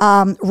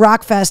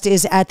 Rockfest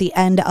is at the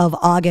end of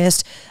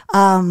August.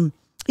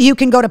 You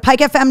can go to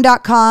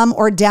pikefm.com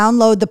or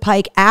download the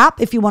Pike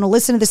app if you want to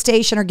listen to the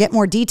station or get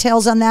more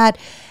details on that.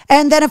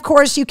 And then, of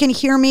course, you can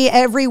hear me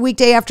every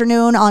weekday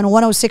afternoon on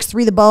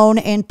 106.3 The Bone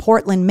in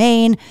Portland,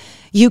 Maine.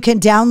 You can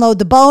download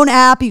the Bone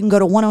app. You can go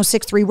to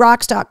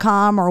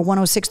 1063rocks.com or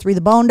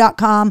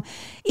 1063thebone.com.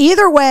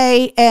 Either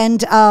way,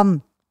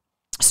 and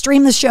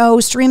stream the show,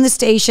 stream the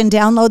station,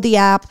 download the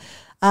app,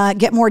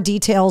 get more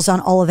details on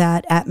all of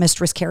that at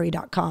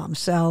mistresscarrie.com.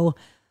 So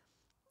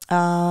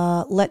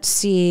let's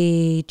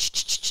see.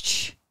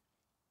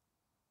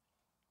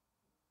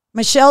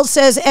 Michelle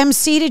says,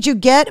 MC, did you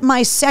get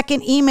my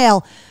second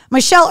email?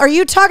 Michelle, are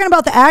you talking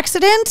about the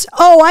accident?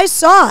 Oh, I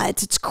saw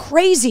it. It's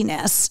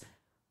craziness.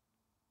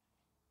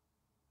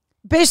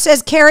 Bish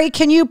says, Carrie,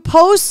 can you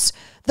post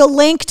the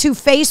link to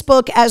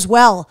Facebook as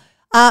well?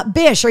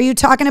 Bish, are you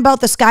talking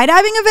about the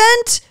skydiving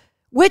event?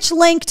 Which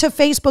link to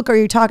Facebook are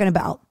you talking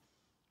about?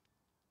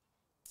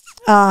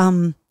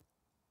 Because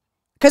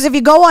if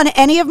you go on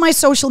any of my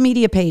social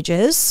media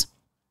pages,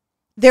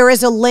 there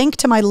is a link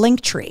to my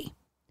link tree.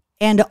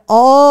 And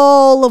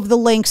all of the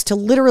links to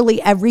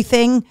literally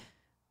everything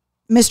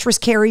Mistress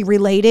Carrie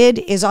related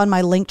is on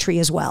my link tree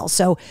as well.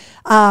 So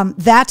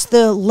that's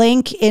the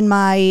link in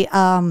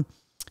my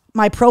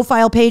my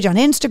profile page on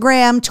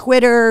Instagram,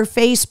 Twitter,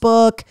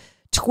 Facebook,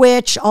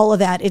 Twitch, all of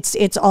that.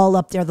 It's all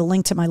up there, the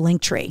link to my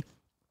link tree.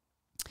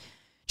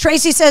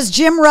 Tracy says,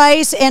 Jim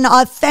Rice, an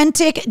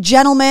authentic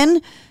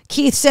gentleman.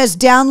 Keith says,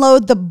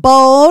 download the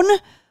Bone.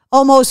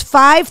 Almost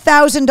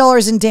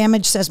 $5,000 in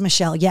damage, says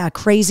Michelle. Yeah,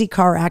 crazy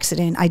car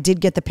accident. I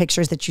did get the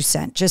pictures that you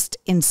sent. Just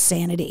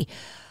insanity.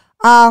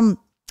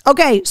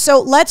 Okay,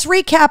 so let's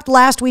recap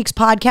last week's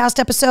podcast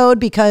episode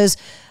because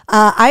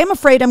I am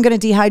afraid I'm going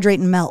to dehydrate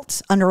and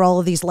melt under all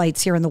of these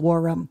lights here in the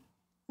war room.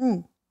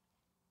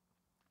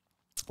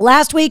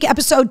 Last week,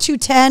 episode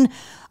 210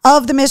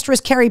 of the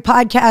Mistress Carrie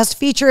podcast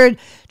featured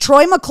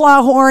Troy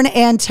McClawhorn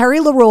and Terry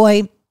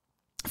Leroy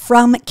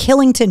from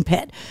Killington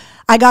Pit.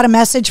 I got a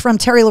message from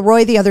Terry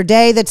Leroy the other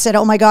day that said,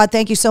 oh my God,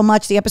 thank you so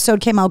much. The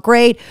episode came out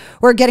great.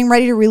 We're getting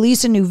ready to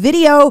release a new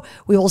video.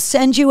 We will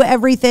send you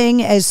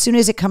everything as soon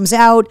as it comes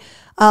out.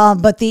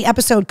 But the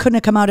episode couldn't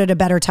have come out at a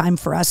better time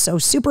for us. So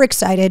super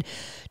excited.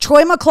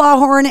 Troy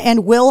McClawhorn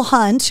and Will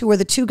Hunt, who are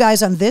the two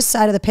guys on this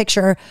side of the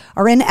picture,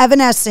 are in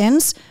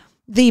Evanescence.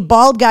 The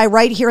bald guy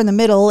right here in the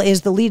middle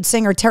is the lead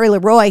singer, Terry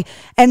Leroy.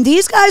 And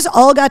these guys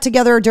all got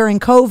together during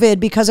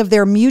COVID because of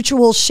their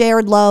mutual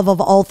shared love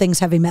of all things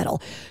heavy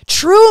metal.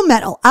 True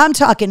metal. I'm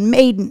talking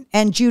Maiden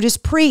and Judas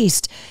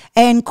Priest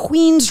and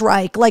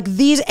Queensryche, like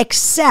these,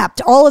 except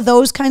all of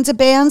those kinds of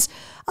bands.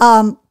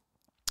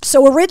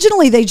 So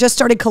originally they just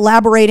started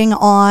collaborating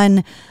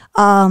on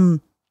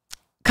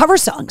cover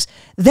songs.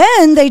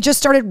 Then they just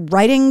started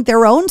writing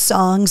their own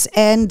songs,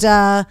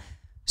 and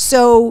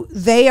so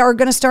they are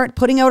going to start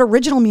putting out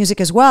original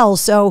music as well.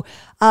 So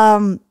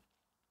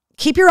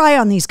keep your eye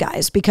on these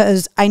guys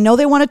because I know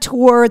they want to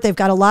tour. They've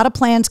got a lot of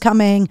plans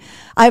coming.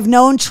 I've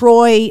known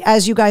Troy,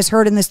 as you guys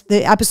heard in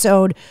the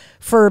episode,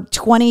 for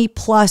 20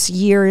 plus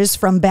years,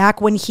 from back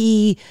when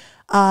he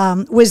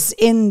was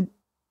in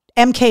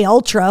MK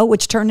Ultra,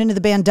 which turned into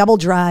the band Double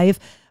Drive.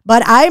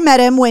 But I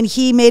met him when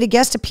he made a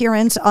guest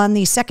appearance on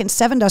the second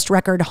Sevendust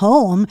record,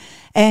 Home,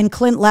 and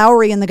Clint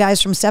Lowry and the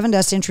guys from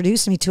Sevendust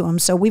introduced me to him.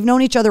 So we've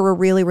known each other a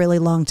really, really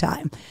long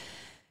time.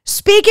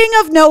 Speaking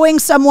of knowing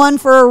someone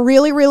for a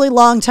really, really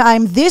long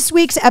time, this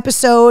week's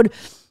episode,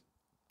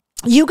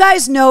 you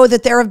guys know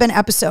that there have been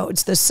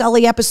episodes, the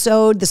Sully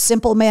episode, the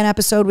Simple Man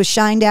episode with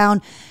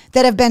Shinedown,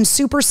 that have been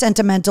super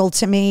sentimental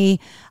to me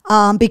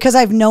because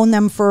I've known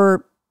them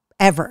for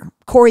ever.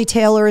 Corey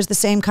Taylor is the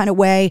same kind of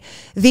way.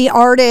 The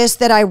artist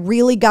that I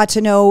really got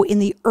to know in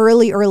the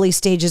early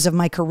stages of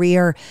my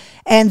career.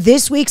 And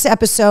this week's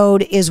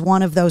episode is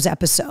one of those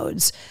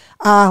episodes.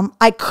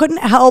 I couldn't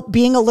help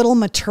being a little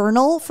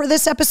maternal for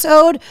this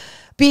episode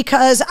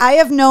because I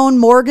have known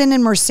Morgan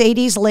and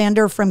Mercedes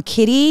Lander from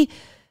Kitty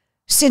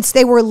since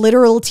they were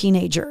literal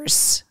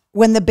teenagers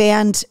when the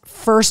band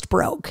first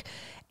broke.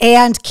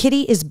 And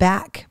Kitty is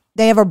back.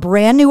 They have a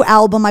brand new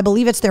album. I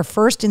believe it's their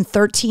first in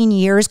 13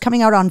 years,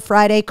 coming out on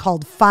Friday,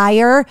 called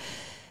Fire.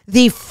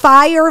 The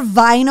Fire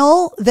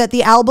vinyl that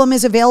the album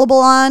is available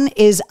on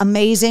is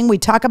amazing. We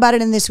talk about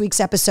it in this week's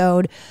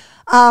episode.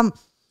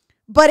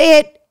 But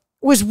it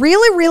was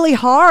really, really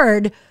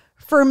hard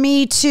for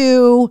me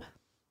to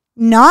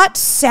not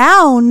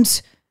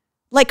sound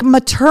like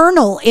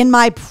maternal in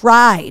my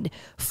pride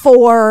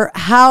for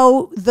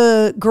how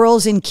the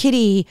girls in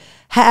Kitty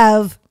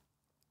have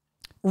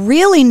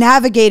really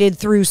navigated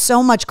through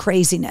so much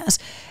craziness.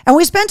 And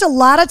we spent a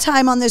lot of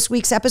time on this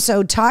week's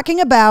episode talking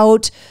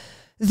about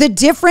the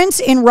difference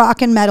in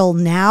rock and metal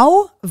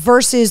now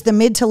versus the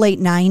mid to late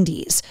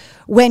 90s.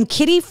 When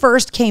Kitty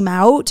first came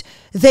out,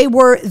 they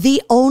were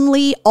the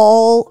only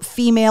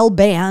all-female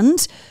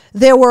band.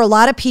 There were a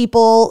lot of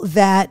people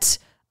that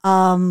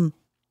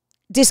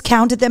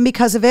discounted them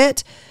because of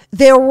it.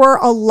 There were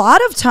a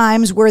lot of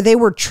times where they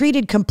were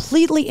treated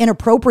completely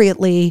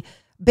inappropriately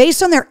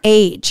based on their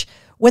age.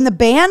 When the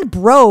band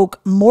broke,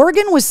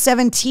 Morgan was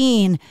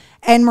 17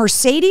 and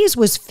Mercedes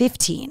was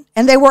 15.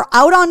 And they were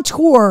out on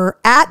tour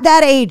at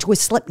that age with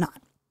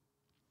Slipknot,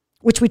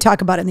 which we talk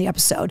about in the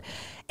episode.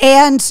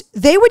 And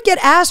they would get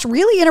asked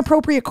really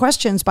inappropriate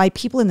questions by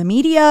people in the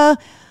media.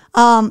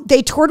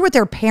 They toured with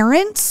their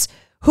parents,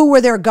 who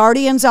were their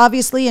guardians,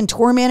 obviously, and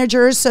tour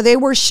managers. So they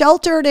were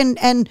sheltered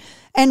and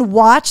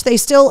watched. They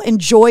still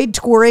enjoyed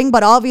touring,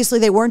 but obviously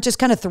they weren't just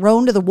kind of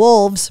thrown to the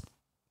wolves.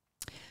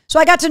 So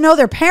I got to know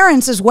their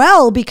parents as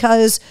well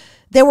because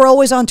they were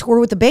always on tour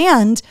with the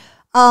band.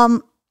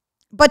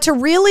 But to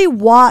really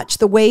watch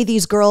the way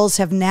these girls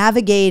have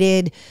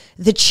navigated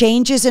the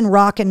changes in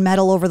rock and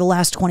metal over the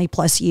last 20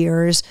 plus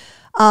years,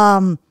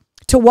 to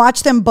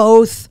watch them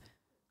both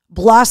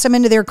blossom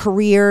into their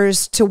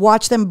careers, to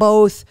watch them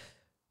both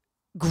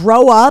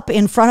grow up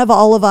in front of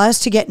all of us,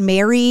 to get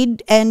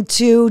married and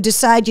to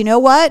decide, you know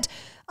what?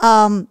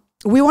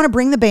 We want to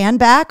bring the band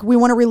back. We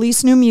want to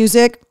release new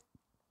music.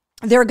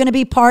 They're going to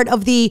be part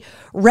of the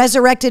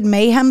Resurrected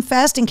Mayhem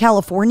Fest in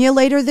California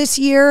later this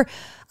year.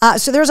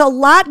 So there's a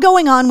lot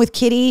going on with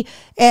Kitty,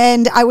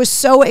 and I was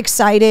so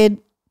excited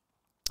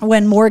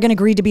when Morgan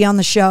agreed to be on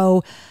the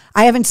show.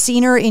 I haven't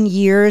seen her in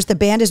years. The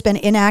band has been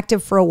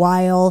inactive for a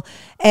while,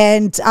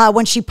 and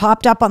when she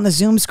popped up on the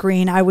Zoom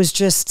screen, I was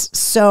just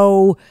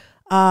so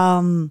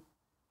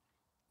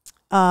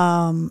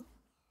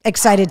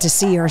excited to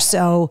see her.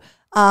 So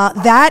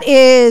that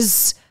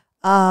is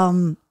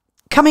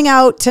coming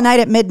out tonight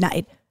at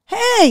midnight.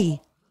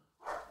 Hey,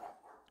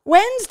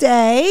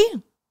 Wednesday.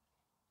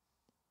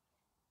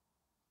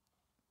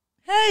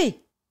 Hey.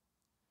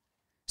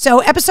 So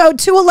episode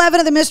 211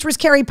 of the Mistress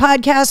Carrie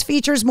podcast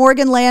features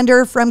Morgan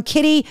Lander from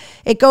Kitty.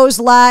 It goes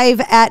live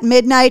at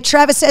midnight.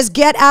 Travis says,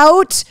 get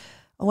out.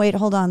 Oh, wait,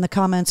 hold on. The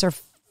comments are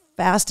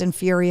fast and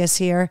furious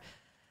here.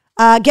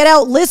 Get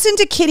out. Listen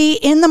to Kitty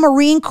in the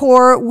Marine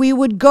Corps. We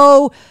would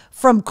go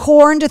from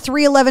Korn to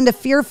 311 to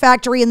Fear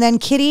Factory, and then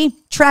Kitty.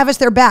 Travis,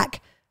 they're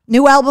back.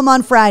 New album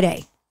on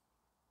Friday.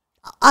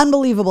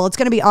 Unbelievable. It's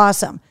going to be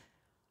awesome.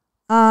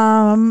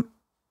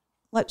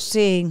 Let's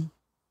see.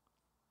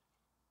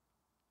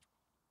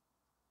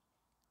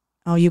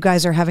 Oh, you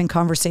guys are having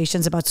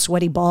conversations about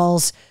sweaty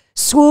balls.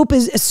 Swoop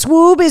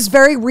is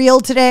very real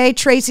today.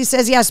 Tracy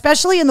says, yeah,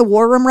 especially in the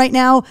war room right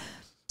now,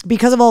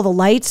 because of all the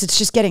lights, it's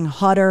just getting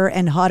hotter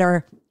and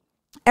hotter.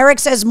 Eric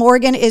says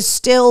Morgan is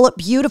still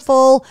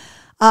beautiful.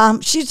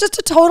 She's just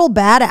a total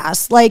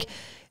badass. Like,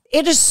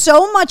 it is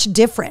so much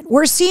different.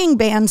 We're seeing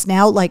bands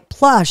now like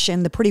Plush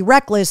and The Pretty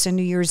Reckless and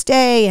New Year's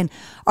Day, and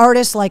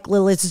artists like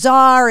Lilith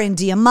Czar and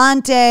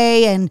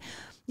Diamante, and,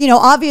 you know,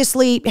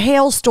 obviously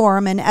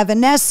Hailstorm and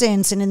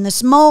Evanescence, and In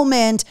This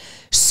Moment,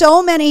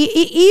 so many,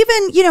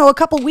 even, you know, a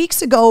couple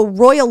weeks ago,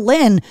 Royal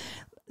Lynn,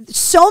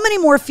 so many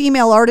more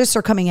female artists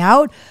are coming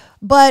out.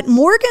 But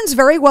Morgan's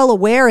very well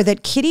aware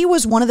that Kitty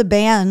was one of the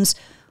bands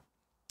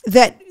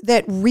that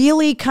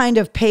really kind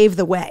of paved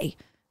the way.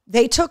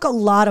 They took a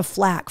lot of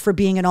flack for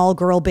being an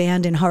all-girl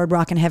band in hard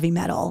rock and heavy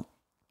metal.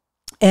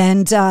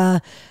 And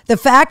the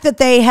fact that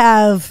they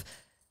have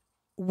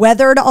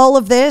weathered all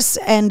of this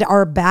and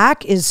are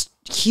back is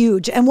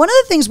huge. And one of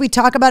the things we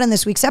talk about in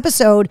this week's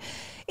episode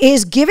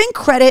is giving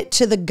credit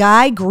to the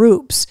guy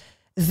groups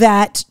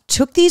that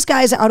took these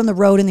guys out on the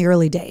road in the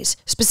early days,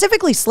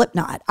 specifically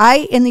Slipknot.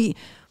 In the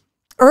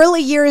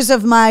early years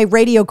of my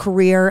radio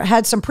career,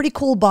 had some pretty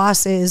cool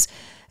bosses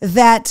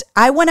that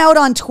I went out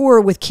on tour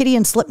with Kitty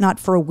and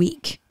Slipknot for a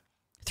week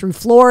through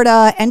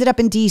Florida, ended up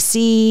in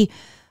DC.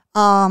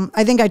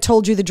 I think I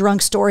told you the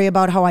drunk story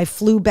about how I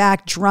flew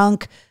back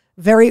drunk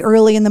very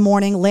early in the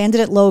morning, landed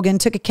at Logan,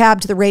 took a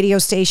cab to the radio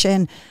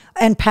station,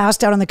 and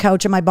passed out on the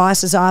couch in my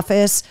boss's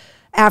office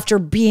after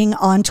being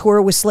on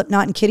tour with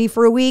Slipknot and Kitty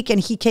for a week. And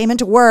he came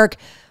into work,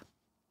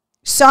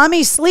 saw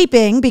me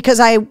sleeping because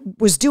I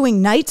was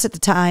doing nights at the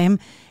time,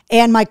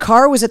 and my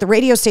car was at the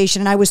radio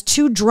station, and I was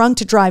too drunk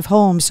to drive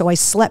home, so I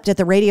slept at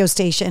the radio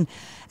station.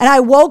 And I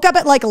woke up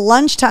at like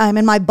lunchtime,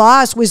 and my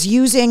boss was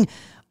using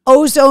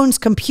Ozone's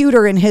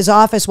computer in his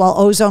office while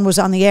Ozone was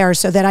on the air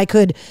so that I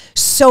could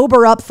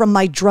sober up from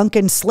my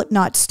drunken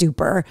Slipknot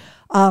stupor.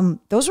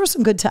 Those were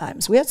some good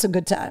times. We had some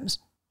good times.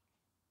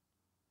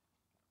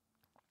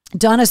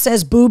 Donna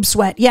says boob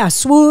sweat. Yeah,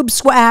 swoob,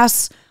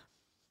 swass.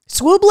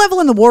 Swoob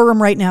level in the war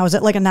room right now is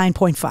at like a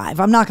 9.5.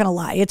 I'm not going to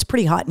lie. It's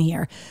pretty hot in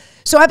here.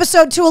 So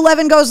episode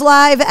 211 goes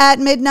live at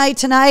midnight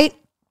tonight.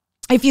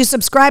 If you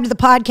subscribe to the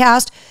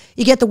podcast,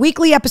 you get the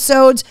weekly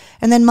episodes,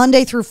 and then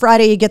Monday through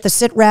Friday, you get the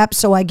sit rep.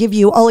 So I give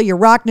you all of your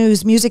rock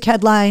news, music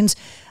headlines,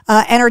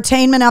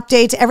 entertainment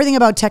updates, everything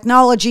about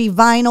technology,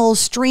 vinyl,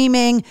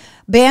 streaming,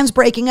 bands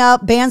breaking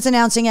up, bands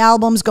announcing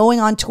albums, going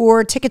on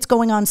tour, tickets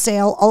going on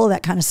sale, all of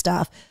that kind of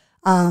stuff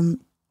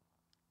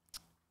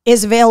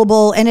is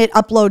available, and it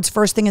uploads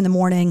first thing in the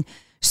morning.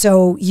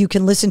 So you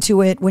can listen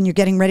to it when you're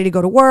getting ready to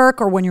go to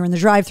work or when you're in the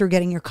drive-thru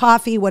getting your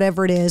coffee,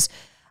 whatever it is.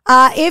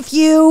 If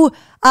you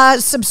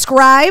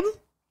subscribe,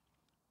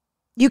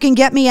 you can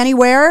get me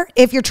anywhere.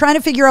 If you're trying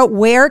to figure out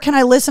where can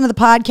I listen to the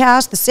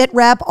podcast, the sit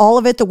rep, all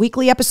of it, the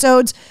weekly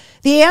episodes,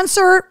 the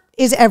answer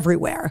is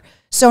everywhere.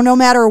 So no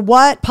matter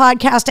what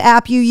podcast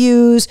app you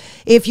use,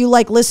 if you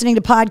like listening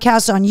to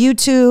podcasts on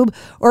YouTube,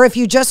 or if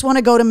you just want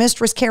to go to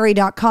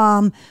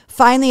mistresscarrie.com,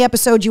 find the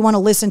episode you want to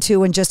listen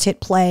to and just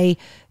hit play.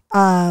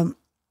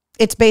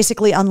 It's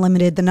basically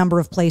unlimited, the number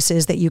of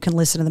places that you can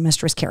listen to the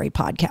Mistress Carrie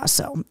podcast.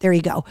 So there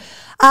you go.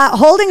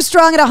 Holding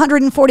strong at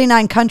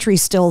 149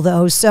 countries still,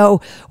 though. So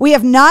we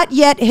have not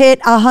yet hit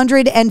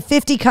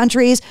 150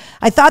 countries.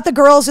 I thought the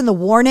girls in the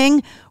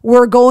warning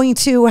were going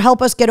to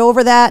help us get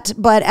over that.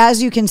 But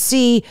as you can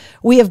see,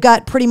 we have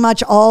got pretty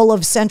much all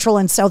of Central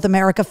and South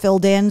America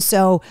filled in.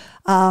 So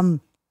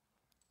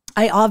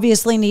I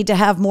obviously need to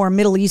have more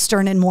Middle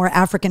Eastern and more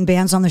African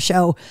bands on the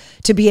show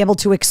to be able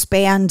to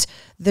expand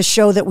the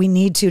show that we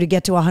need to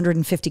get to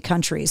 150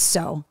 countries.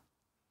 So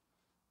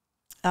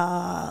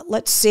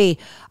let's see.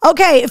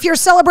 Okay, if you're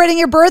celebrating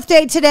your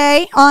birthday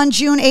today on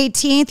June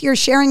 18th, you're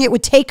sharing it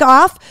with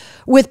Takeoff,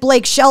 with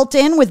Blake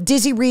Shelton, with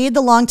Dizzy Reed,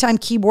 the longtime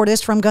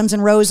keyboardist from Guns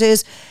N'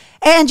 Roses,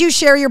 and you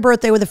share your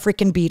birthday with the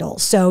freaking Beatles.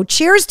 So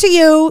cheers to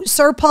you,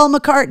 Sir Paul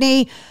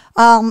McCartney,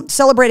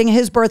 celebrating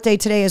his birthday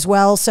today as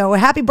well. So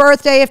happy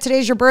birthday if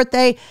today's your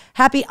birthday.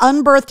 Happy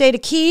unbirthday to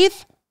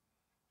Keith.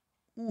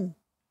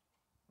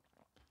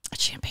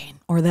 Champagne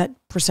or that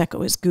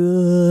Prosecco is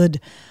good.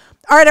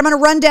 All right, I'm going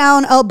to run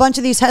down a bunch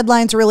of these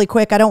headlines really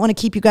quick. I don't want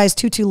to keep you guys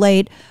too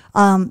late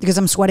because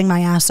I'm sweating my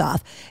ass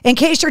off. In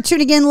case you're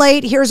tuning in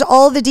late, here's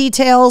all the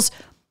details.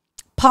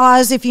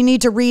 Pause if you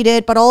need to read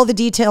it, but all the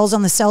details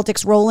on the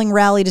Celtics rolling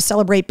rally to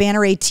celebrate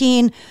Banner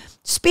 18.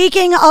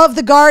 Speaking of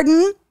the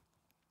Garden,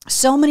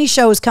 so many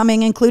shows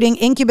coming, including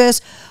Incubus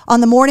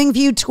on the Morning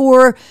View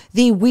Tour,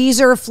 the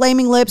Weezer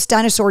Flaming Lips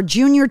Dinosaur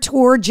Jr.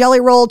 Tour, Jelly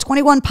Roll,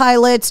 21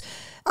 Pilots,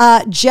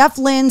 Jeff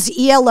Lynne's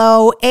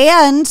ELO,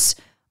 and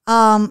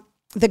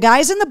the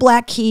guys in the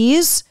Black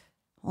Keys.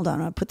 Hold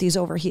on, I'll put these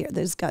over here.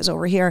 These guys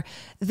over here.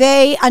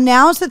 They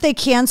announced that they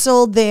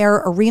canceled their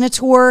arena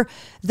tour.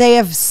 They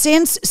have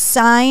since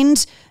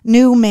signed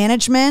new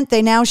management.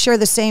 They now share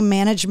the same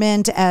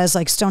management as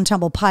like Stone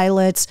Temple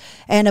Pilots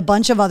and a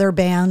bunch of other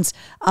bands.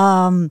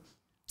 And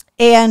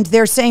And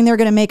they're saying they're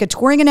going to make a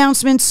touring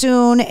announcement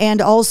soon.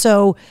 And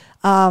also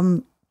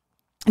Dan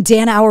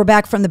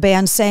Auerbach from the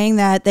band saying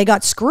that they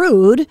got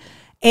screwed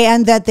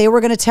and that they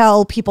were going to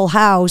tell people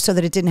how so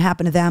that it didn't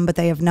happen to them, but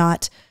they have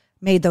not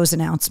made those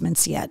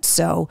announcements yet.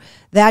 So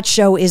that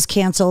show is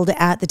canceled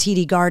at the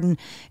TD Garden.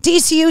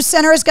 DCU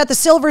Center has got the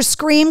Silver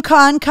Scream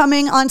Con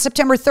coming on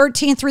September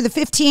 13th through the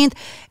 15th.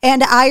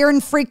 And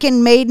Iron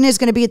freaking Maiden is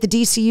going to be at the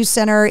DCU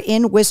Center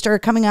in Worcester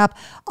coming up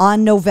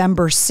on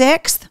November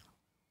 6th.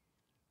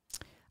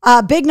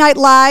 Big Night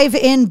Live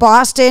in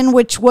Boston,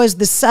 which was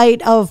the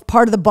site of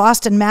part of the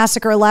Boston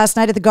Massacre last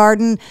night at the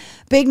Garden.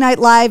 Big Night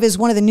Live is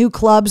one of the new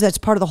clubs that's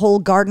part of the whole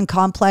Garden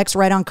complex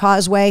right on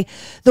Causeway.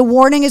 The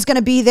Warning is going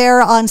to be there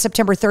on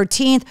September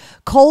 13th.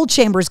 Cold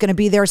Chamber is going to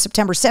be there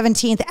September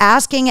 17th.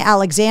 Asking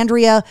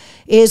Alexandria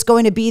is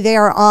going to be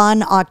there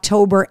on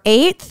October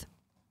 8th.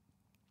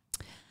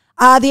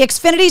 The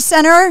Xfinity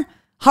Center,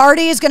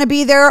 Hardy is going to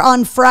be there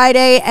on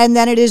Friday, and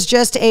then it is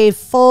just a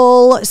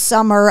full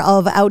summer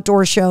of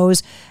outdoor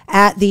shows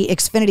at the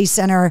Xfinity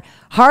Center.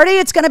 Hardy,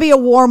 it's going to be a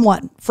warm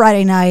one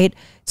Friday night.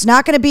 It's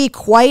not going to be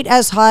quite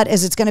as hot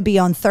as it's going to be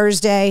on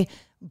Thursday,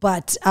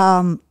 but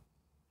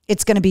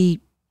it's going to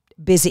be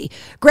busy.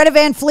 Greta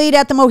Van Fleet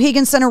at the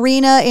Mohegan Sun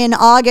Arena in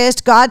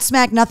August.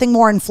 Godsmack, Nothing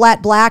More, and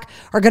Flat Black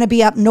are going to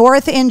be up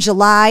north in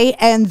July,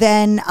 and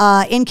then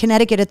in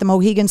Connecticut at the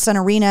Mohegan Sun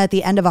Arena at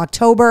the end of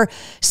October.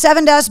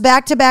 Seven Dust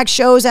back-to-back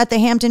shows at the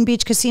Hampton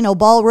Beach Casino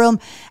Ballroom,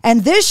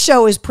 and this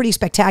show is pretty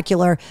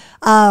spectacular.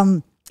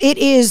 It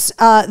is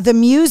the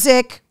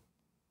music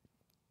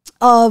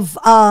of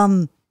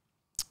oh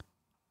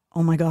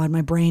my God,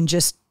 my brain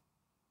just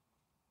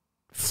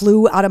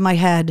flew out of my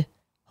head.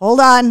 Hold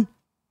on.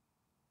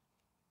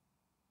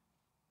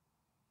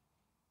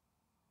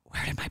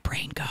 Where did my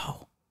brain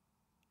go?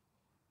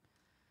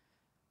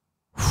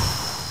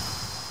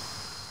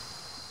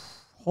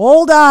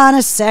 Hold on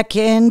a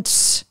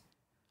second.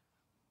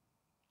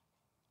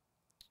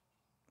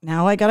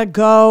 Now I gotta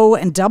go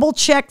and double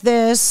check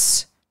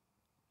this.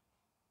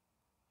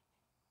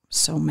 I'm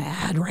so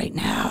mad right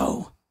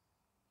now.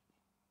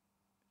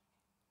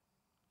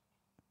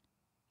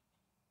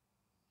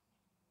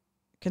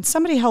 Can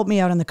somebody help me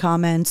out in the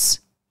comments?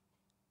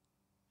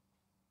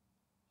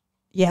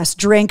 Yes,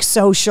 drink,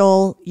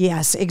 social.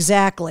 Yes,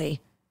 exactly.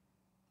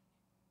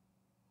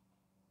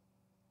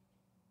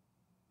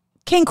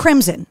 King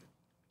Crimson.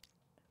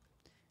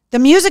 The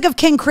music of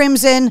King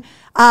Crimson.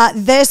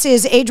 This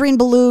is Adrian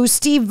Belew,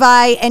 Steve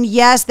Vai, and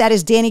yes, that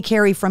is Danny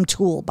Carey from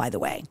Tool, by the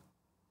way,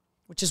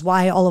 which is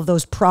why all of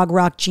those prog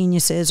rock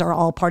geniuses are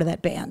all part of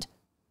that band.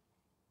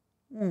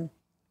 I'm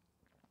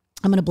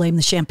going to blame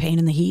the champagne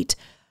and the heat.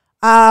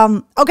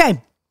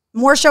 Okay,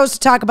 more shows to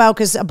talk about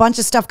because a bunch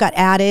of stuff got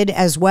added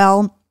as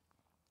well.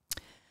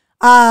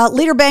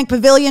 Leader Bank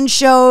Pavilion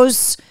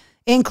shows,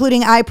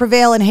 including I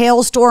Prevail and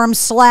Hailstorm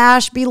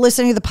 / be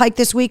listening to the Pike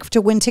this week to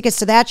win tickets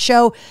to that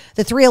show.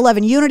 The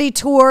 311 Unity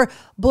Tour,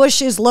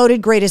 Bush's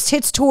Loaded Greatest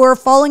Hits Tour,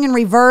 Falling in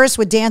Reverse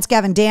with Dance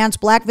Gavin Dance,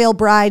 Black Veil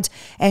Brides,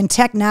 and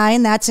Tech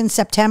Nine. That's in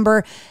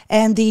September.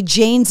 And the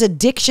Jane's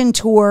Addiction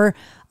Tour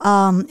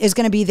is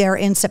going to be there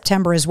in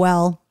September as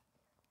well.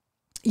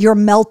 You're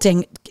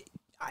melting.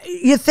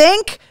 You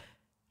think?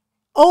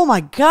 Oh my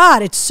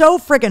God, it's so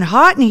freaking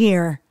hot in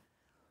here.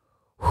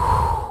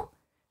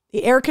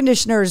 The air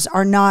conditioners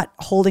are not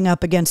holding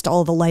up against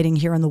all the lighting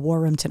here in the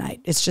War Room tonight.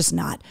 It's just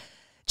not.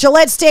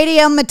 Gillette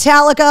Stadium,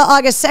 Metallica,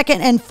 August 2nd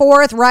and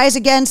 4th. Rise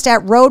Against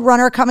at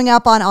Roadrunner coming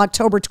up on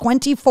October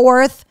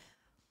 24th.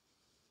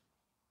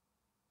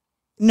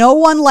 No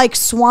one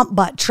likes Swamp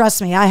Butt.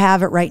 Trust me, I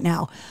have it right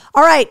now.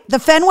 All right, the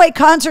Fenway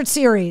Concert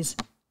Series.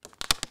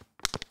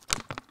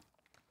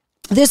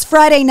 This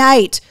Friday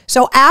night.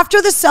 So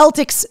after the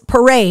Celtics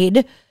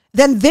parade,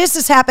 then this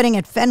is happening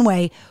at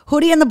Fenway.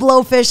 Hootie and the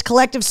Blowfish,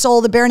 Collective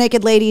Soul, the Bare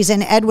Naked Ladies,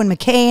 and Edwin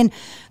McCain.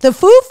 The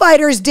Foo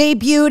Fighters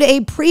debuted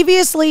a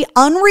previously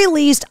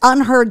unreleased,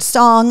 unheard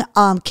song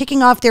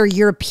kicking off their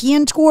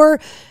European tour.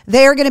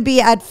 They are going to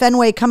be at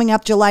Fenway coming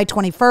up July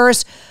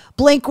 21st.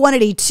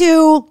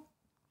 Blink-182,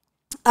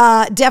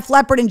 Def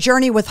Leppard and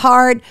Journey with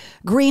Heart,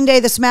 Green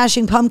Day, the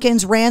Smashing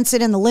Pumpkins,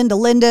 Rancid and the Linda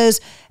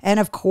Lindas, and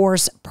of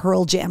course,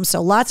 Pearl Jam.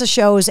 So lots of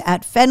shows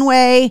at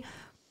Fenway.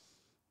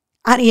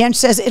 Auntie Ange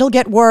says, it'll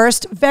get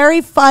worse.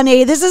 Very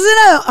funny. This isn't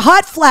a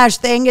hot flash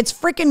thing. It's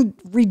freaking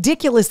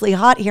ridiculously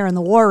hot here in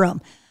the War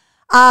Room.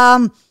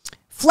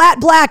 Flat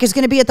Black is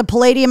going to be at the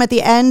Palladium at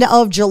the end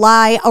of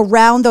July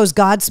around those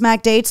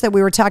Godsmack dates that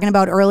we were talking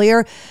about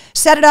earlier.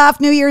 Set It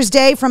Off, New Year's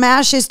Day, From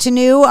Ashes to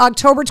New,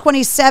 October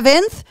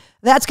 27th.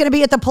 That's going to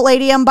be at the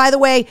Palladium. By the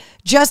way,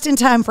 just in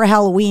time for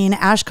Halloween,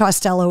 Ash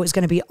Costello is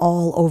going to be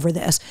all over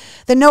this.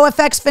 The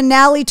NoFX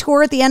finale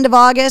tour at the end of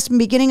August and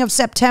beginning of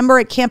September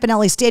at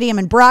Campanelli Stadium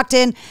in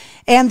Brockton,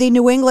 and the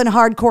New England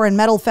Hardcore and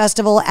Metal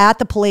Festival at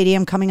the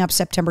Palladium coming up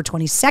September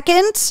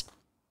 22nd.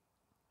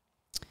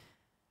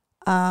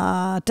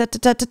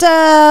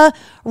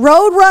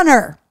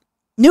 Roadrunner,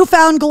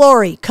 Newfound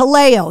Glory,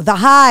 Kaleo, The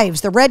Hives,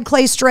 the Red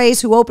Clay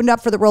Strays, who opened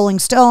up for the Rolling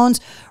Stones,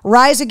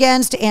 Rise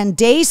Against, and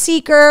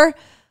Dayseeker.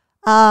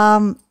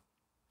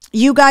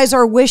 You guys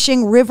are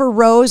wishing River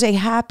Rose a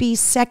happy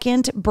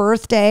 2nd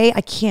birthday. I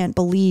can't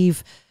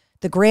believe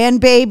the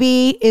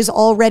grandbaby is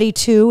already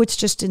 2. It's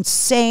just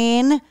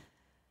insane.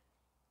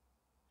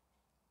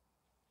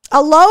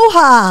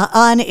 Aloha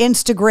on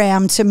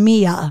Instagram to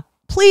Mia.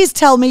 Please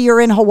tell me you're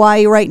in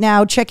Hawaii right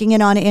now, checking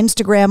in on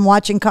Instagram,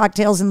 watching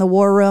Cocktails in the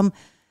War Room.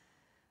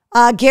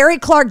 Gary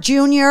Clark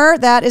Jr.,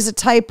 that is a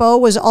typo,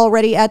 was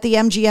already at the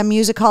MGM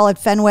Music Hall at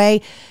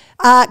Fenway.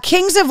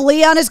 Kings of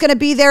Leon is going to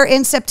be there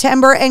in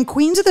September, and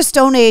Queens of the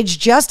Stone Age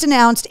just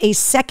announced a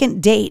 2nd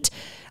date.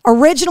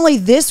 Originally,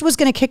 this was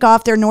going to kick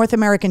off their North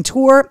American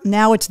tour.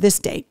 Now it's this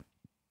date.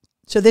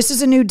 So this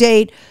is a new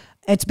date.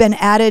 It's been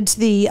added to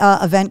the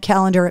event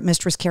calendar at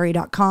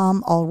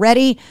mistresscarrie.com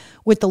already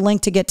with the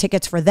link to get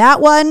tickets for that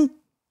one.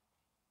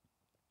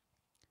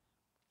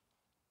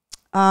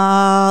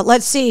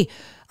 Let's see.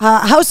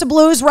 House of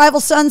Blues, Rival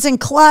Sons and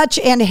Clutch,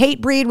 and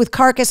Hatebreed with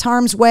Carcass,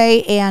 Harm's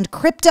Way, and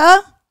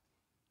Crypta.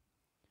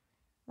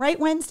 Right,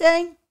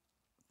 Wednesday?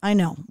 I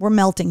know, we're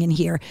melting in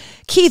here.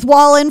 Keith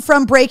Wallen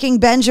from Breaking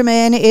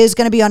Benjamin is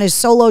going to be on his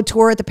solo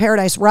tour at the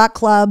Paradise Rock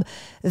Club.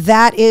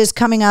 That is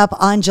coming up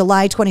on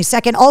July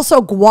 22nd. Also,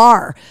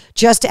 Guar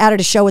just added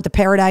a show at the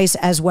Paradise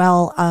as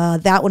well.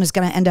 That one is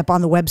going to end up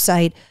on the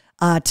website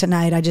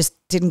tonight. I just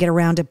didn't get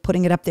around to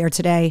putting it up there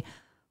today.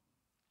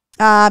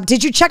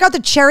 Did you check out the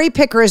cherry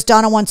pickers?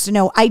 Donna wants to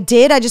know. I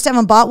did. I just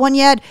haven't bought one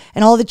yet,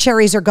 and all the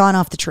cherries are gone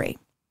off the tree.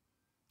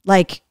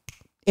 Like,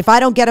 if I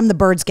don't get them, the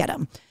birds get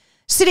them.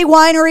 City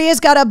Winery has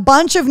got a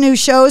bunch of new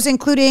shows,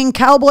 including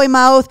Cowboy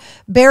Mouth,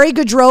 Barry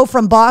Goudreau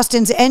from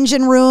Boston's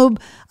Engine Room,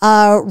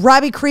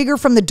 Robbie Krieger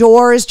from The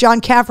Doors, John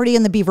Cafferty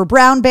and the Beaver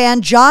Brown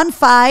Band. John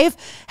 5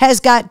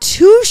 has got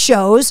 2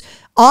 shows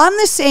on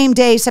the same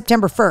day,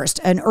 September 1st,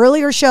 an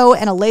earlier show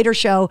and a later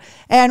show.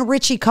 And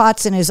Richie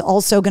Kotzen is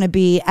also going to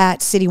be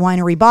at City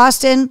Winery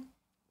Boston.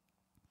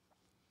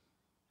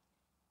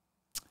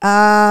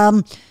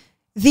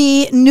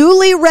 The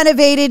newly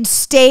renovated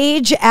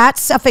stage at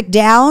Suffolk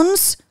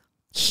Downs.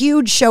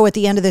 Huge show at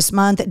the end of this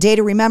month. Day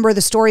to remember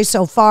the story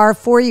so far.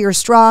 4 years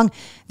strong.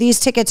 These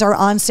tickets are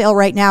on sale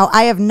right now.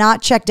 I have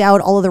not checked out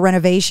all of the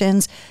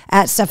renovations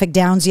at Suffolk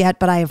Downs yet,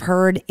 but I have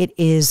heard it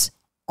is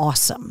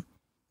awesome.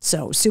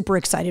 So super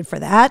excited for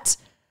that.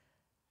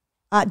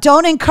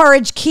 Don't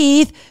encourage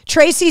Keith.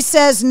 Tracy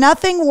says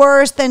nothing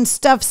worse than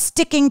stuff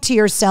sticking to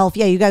yourself.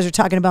 Yeah, you guys are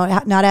talking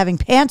about not having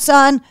pants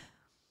on.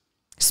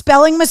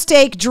 Spelling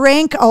mistake,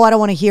 drink. Oh, I don't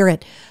want to hear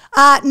it.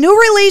 New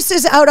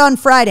releases out on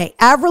Friday.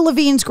 Avril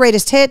Lavigne's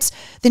Greatest Hits,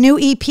 the new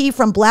EP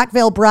from Black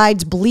Veil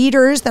Bride's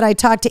Bleeders that I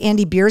talked to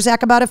Andy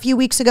Bierzak about a few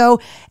weeks ago,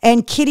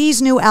 and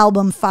Kitty's new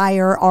album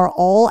Fire are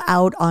all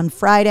out on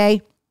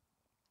Friday.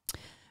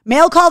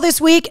 Mail call this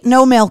week,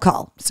 no mail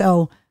call.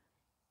 So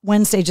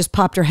Wednesday just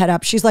popped her head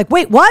up. She's like,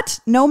 wait, what?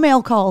 No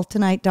mail call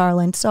tonight,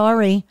 darling.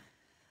 Sorry.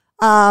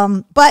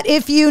 But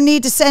if you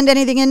need to send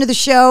anything into the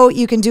show,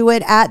 you can do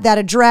it at that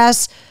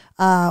address.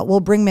 We'll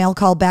bring mail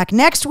call back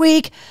next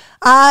week.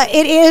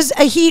 It is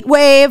a heat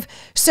wave,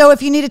 so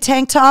if you need a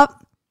tank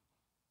top,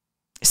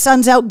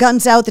 sun's out,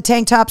 guns out, the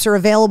tank tops are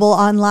available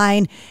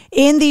online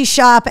in the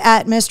shop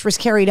at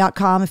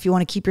mistresscarrie.com if you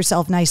want to keep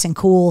yourself nice and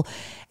cool.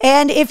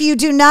 And if you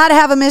do not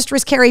have a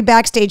Mistress Carrie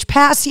Backstage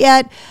Pass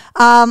yet,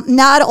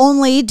 not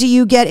only do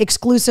you get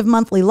exclusive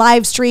monthly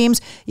live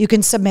streams, you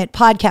can submit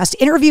podcast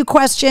interview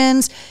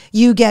questions,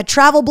 you get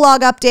travel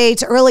blog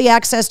updates, early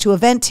access to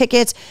event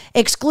tickets,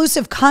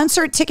 exclusive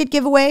concert ticket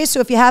giveaways. So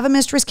if you have a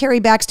Mistress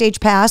Carrie Backstage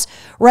Pass,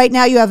 right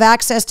now you have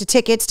access to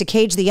tickets to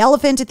Cage the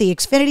Elephant at the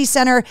Xfinity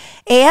Center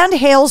and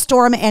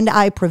Hailstorm and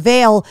I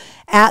Prevail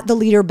at the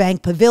Leader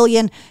Bank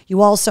Pavilion.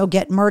 You also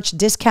get merch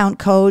discount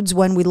codes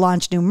when we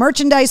launch new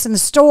merchandise in the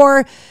store.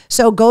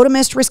 So go to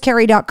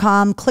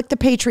mistresscarrie.com, click the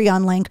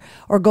Patreon link,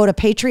 or go to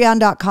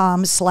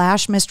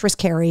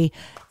patreon.com/mistresscarrie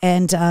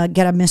and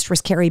get a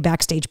Mistress Carrie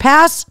Backstage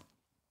Pass.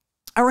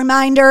 A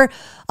reminder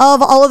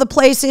of all of the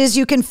places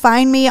you can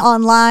find me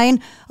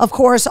online. Of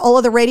course, all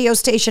of the radio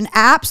station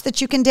apps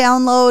that you can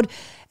download.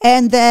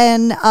 And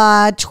then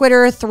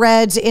Twitter,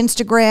 Threads,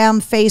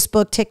 Instagram,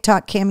 Facebook,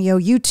 TikTok, Cameo,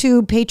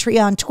 YouTube,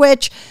 Patreon,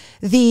 Twitch,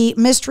 the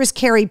Mistress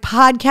Carrie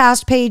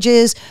podcast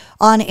pages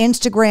on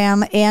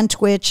Instagram and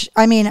Twitch.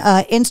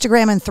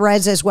 Instagram and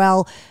Threads as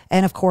well.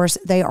 And of course,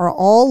 they are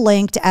all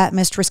linked at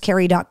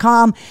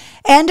mistresscarrie.com.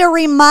 And a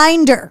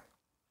reminder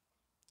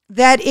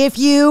that if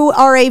you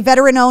are a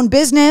veteran-owned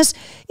business,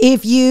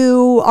 if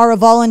you are a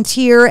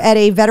volunteer at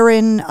a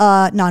veteran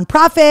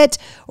nonprofit,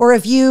 or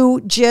if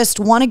you just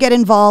want to get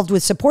involved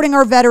with supporting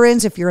our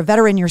veterans, if you're a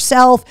veteran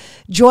yourself,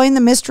 join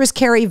the Mistress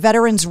Carrie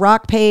Veterans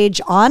Rock page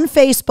on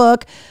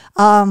Facebook.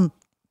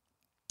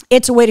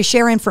 It's a way to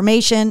share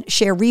information,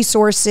 share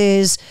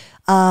resources.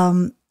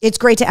 It's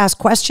great to ask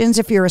questions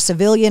if you're a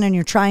civilian and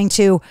you're trying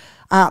to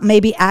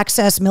maybe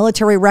access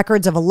military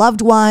records of a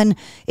loved one,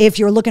 if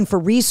you're looking for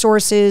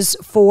resources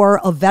for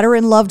a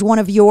veteran loved one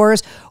of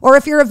yours, or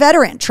if you're a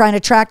veteran trying to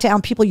track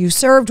down people you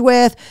served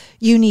with,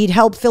 you need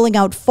help filling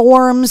out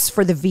forms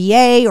for the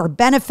VA or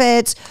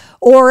benefits,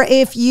 or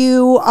if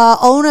you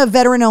own a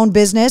veteran-owned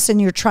business and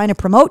you're trying to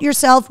promote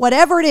yourself,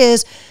 whatever it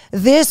is,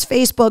 this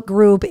Facebook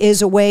group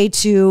is a way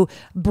to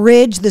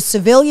bridge the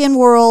civilian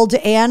world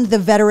and the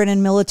veteran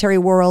and military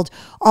world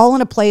all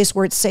in a place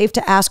where it's safe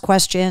to ask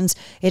questions,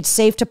 it's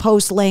safe to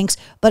post links,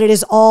 but it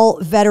is all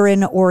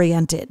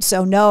veteran-oriented.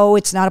 So no,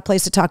 it's not a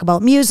place to talk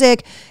about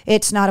music.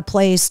 It's not a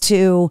place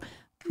to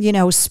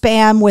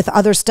spam with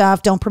other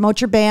stuff. Don't promote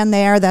your band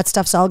there. That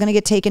stuff's all going to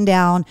get taken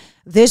down.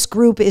 This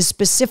group is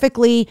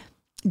specifically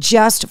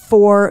just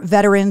for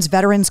veterans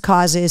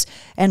causes,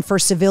 and for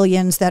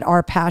civilians that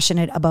are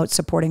passionate about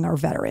supporting our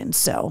veterans.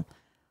 So,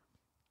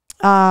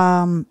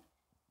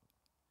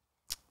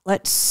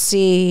 let's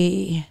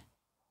see.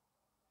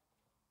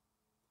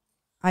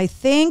 I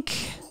think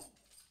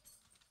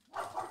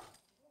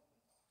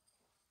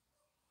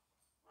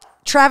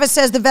Travis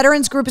says the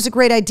veterans group is a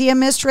great idea,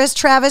 Mistress.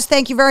 Travis,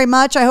 thank you very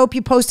much. I hope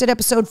you posted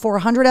episode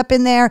 400 up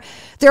in there.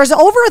 There's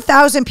over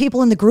 1,000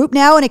 people in the group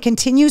now, and it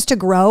continues to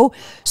grow.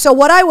 So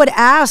what I would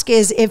ask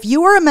is, if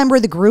you are a member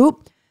of the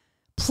group,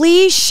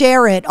 please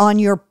share it on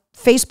your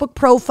Facebook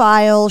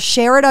profile,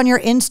 share it on your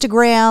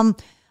Instagram.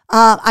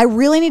 I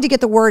really need to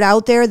get the word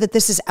out there that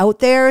this is out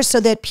there so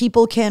that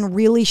people can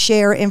really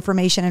share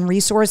information and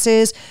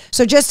resources.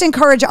 So just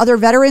encourage other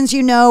veterans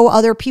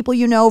other people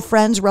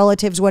friends,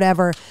 relatives,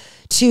 whatever,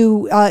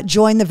 to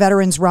join the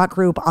Veterans Rock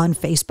Group on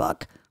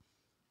Facebook.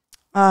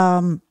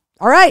 All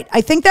right.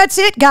 I think that's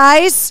it,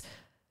 guys.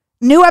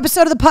 New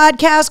episode of the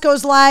podcast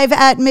goes live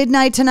at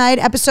midnight tonight,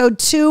 episode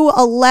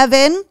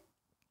 211.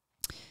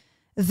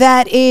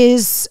 That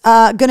is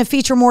going to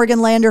feature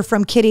Morgan Lander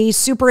from Kitty.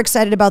 Super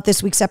excited about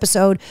this week's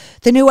episode.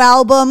 The new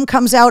album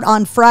comes out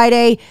on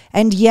Friday.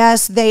 And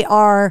yes, they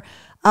are,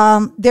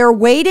 they're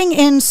wading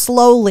in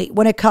slowly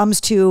when it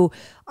comes to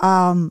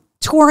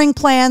touring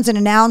plans and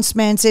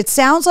announcements. It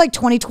sounds like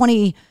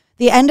 2020,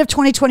 the end of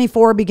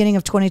 2024, beginning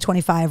of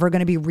 2025 are going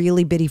to be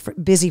really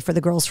busy for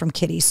the girls from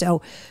Kitty.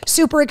 So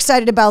super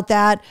excited about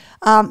that.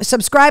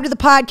 Subscribe to the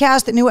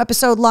podcast. The new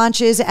episode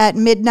launches at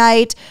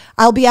midnight.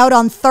 I'll be out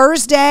on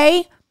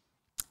Thursday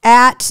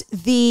at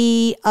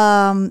the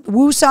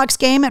Woo Sox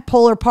game at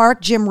Polar Park.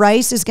 Jim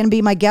Rice is going to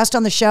be my guest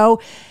on the show.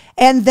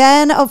 And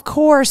then, of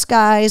course,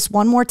 guys,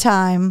 one more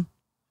time,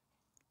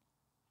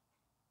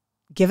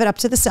 give it up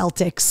to the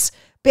Celtics.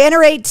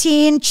 Banner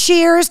 18,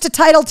 cheers to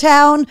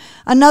Titletown.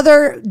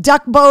 Another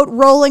duck boat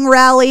rolling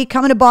rally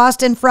coming to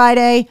Boston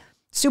Friday.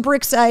 Super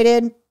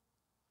excited.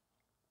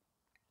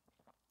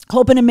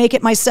 Hoping to make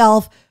it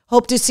myself.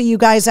 Hope to see you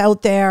guys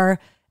out there.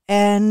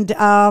 And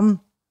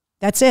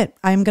that's it.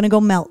 I'm going to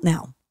go melt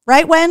now.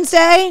 Right,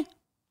 Wednesday?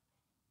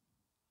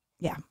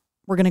 Yeah,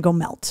 we're going to go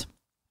melt.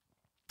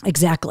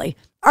 Exactly.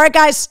 All right,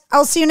 guys.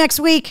 I'll see you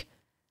next week.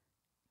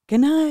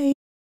 Good night.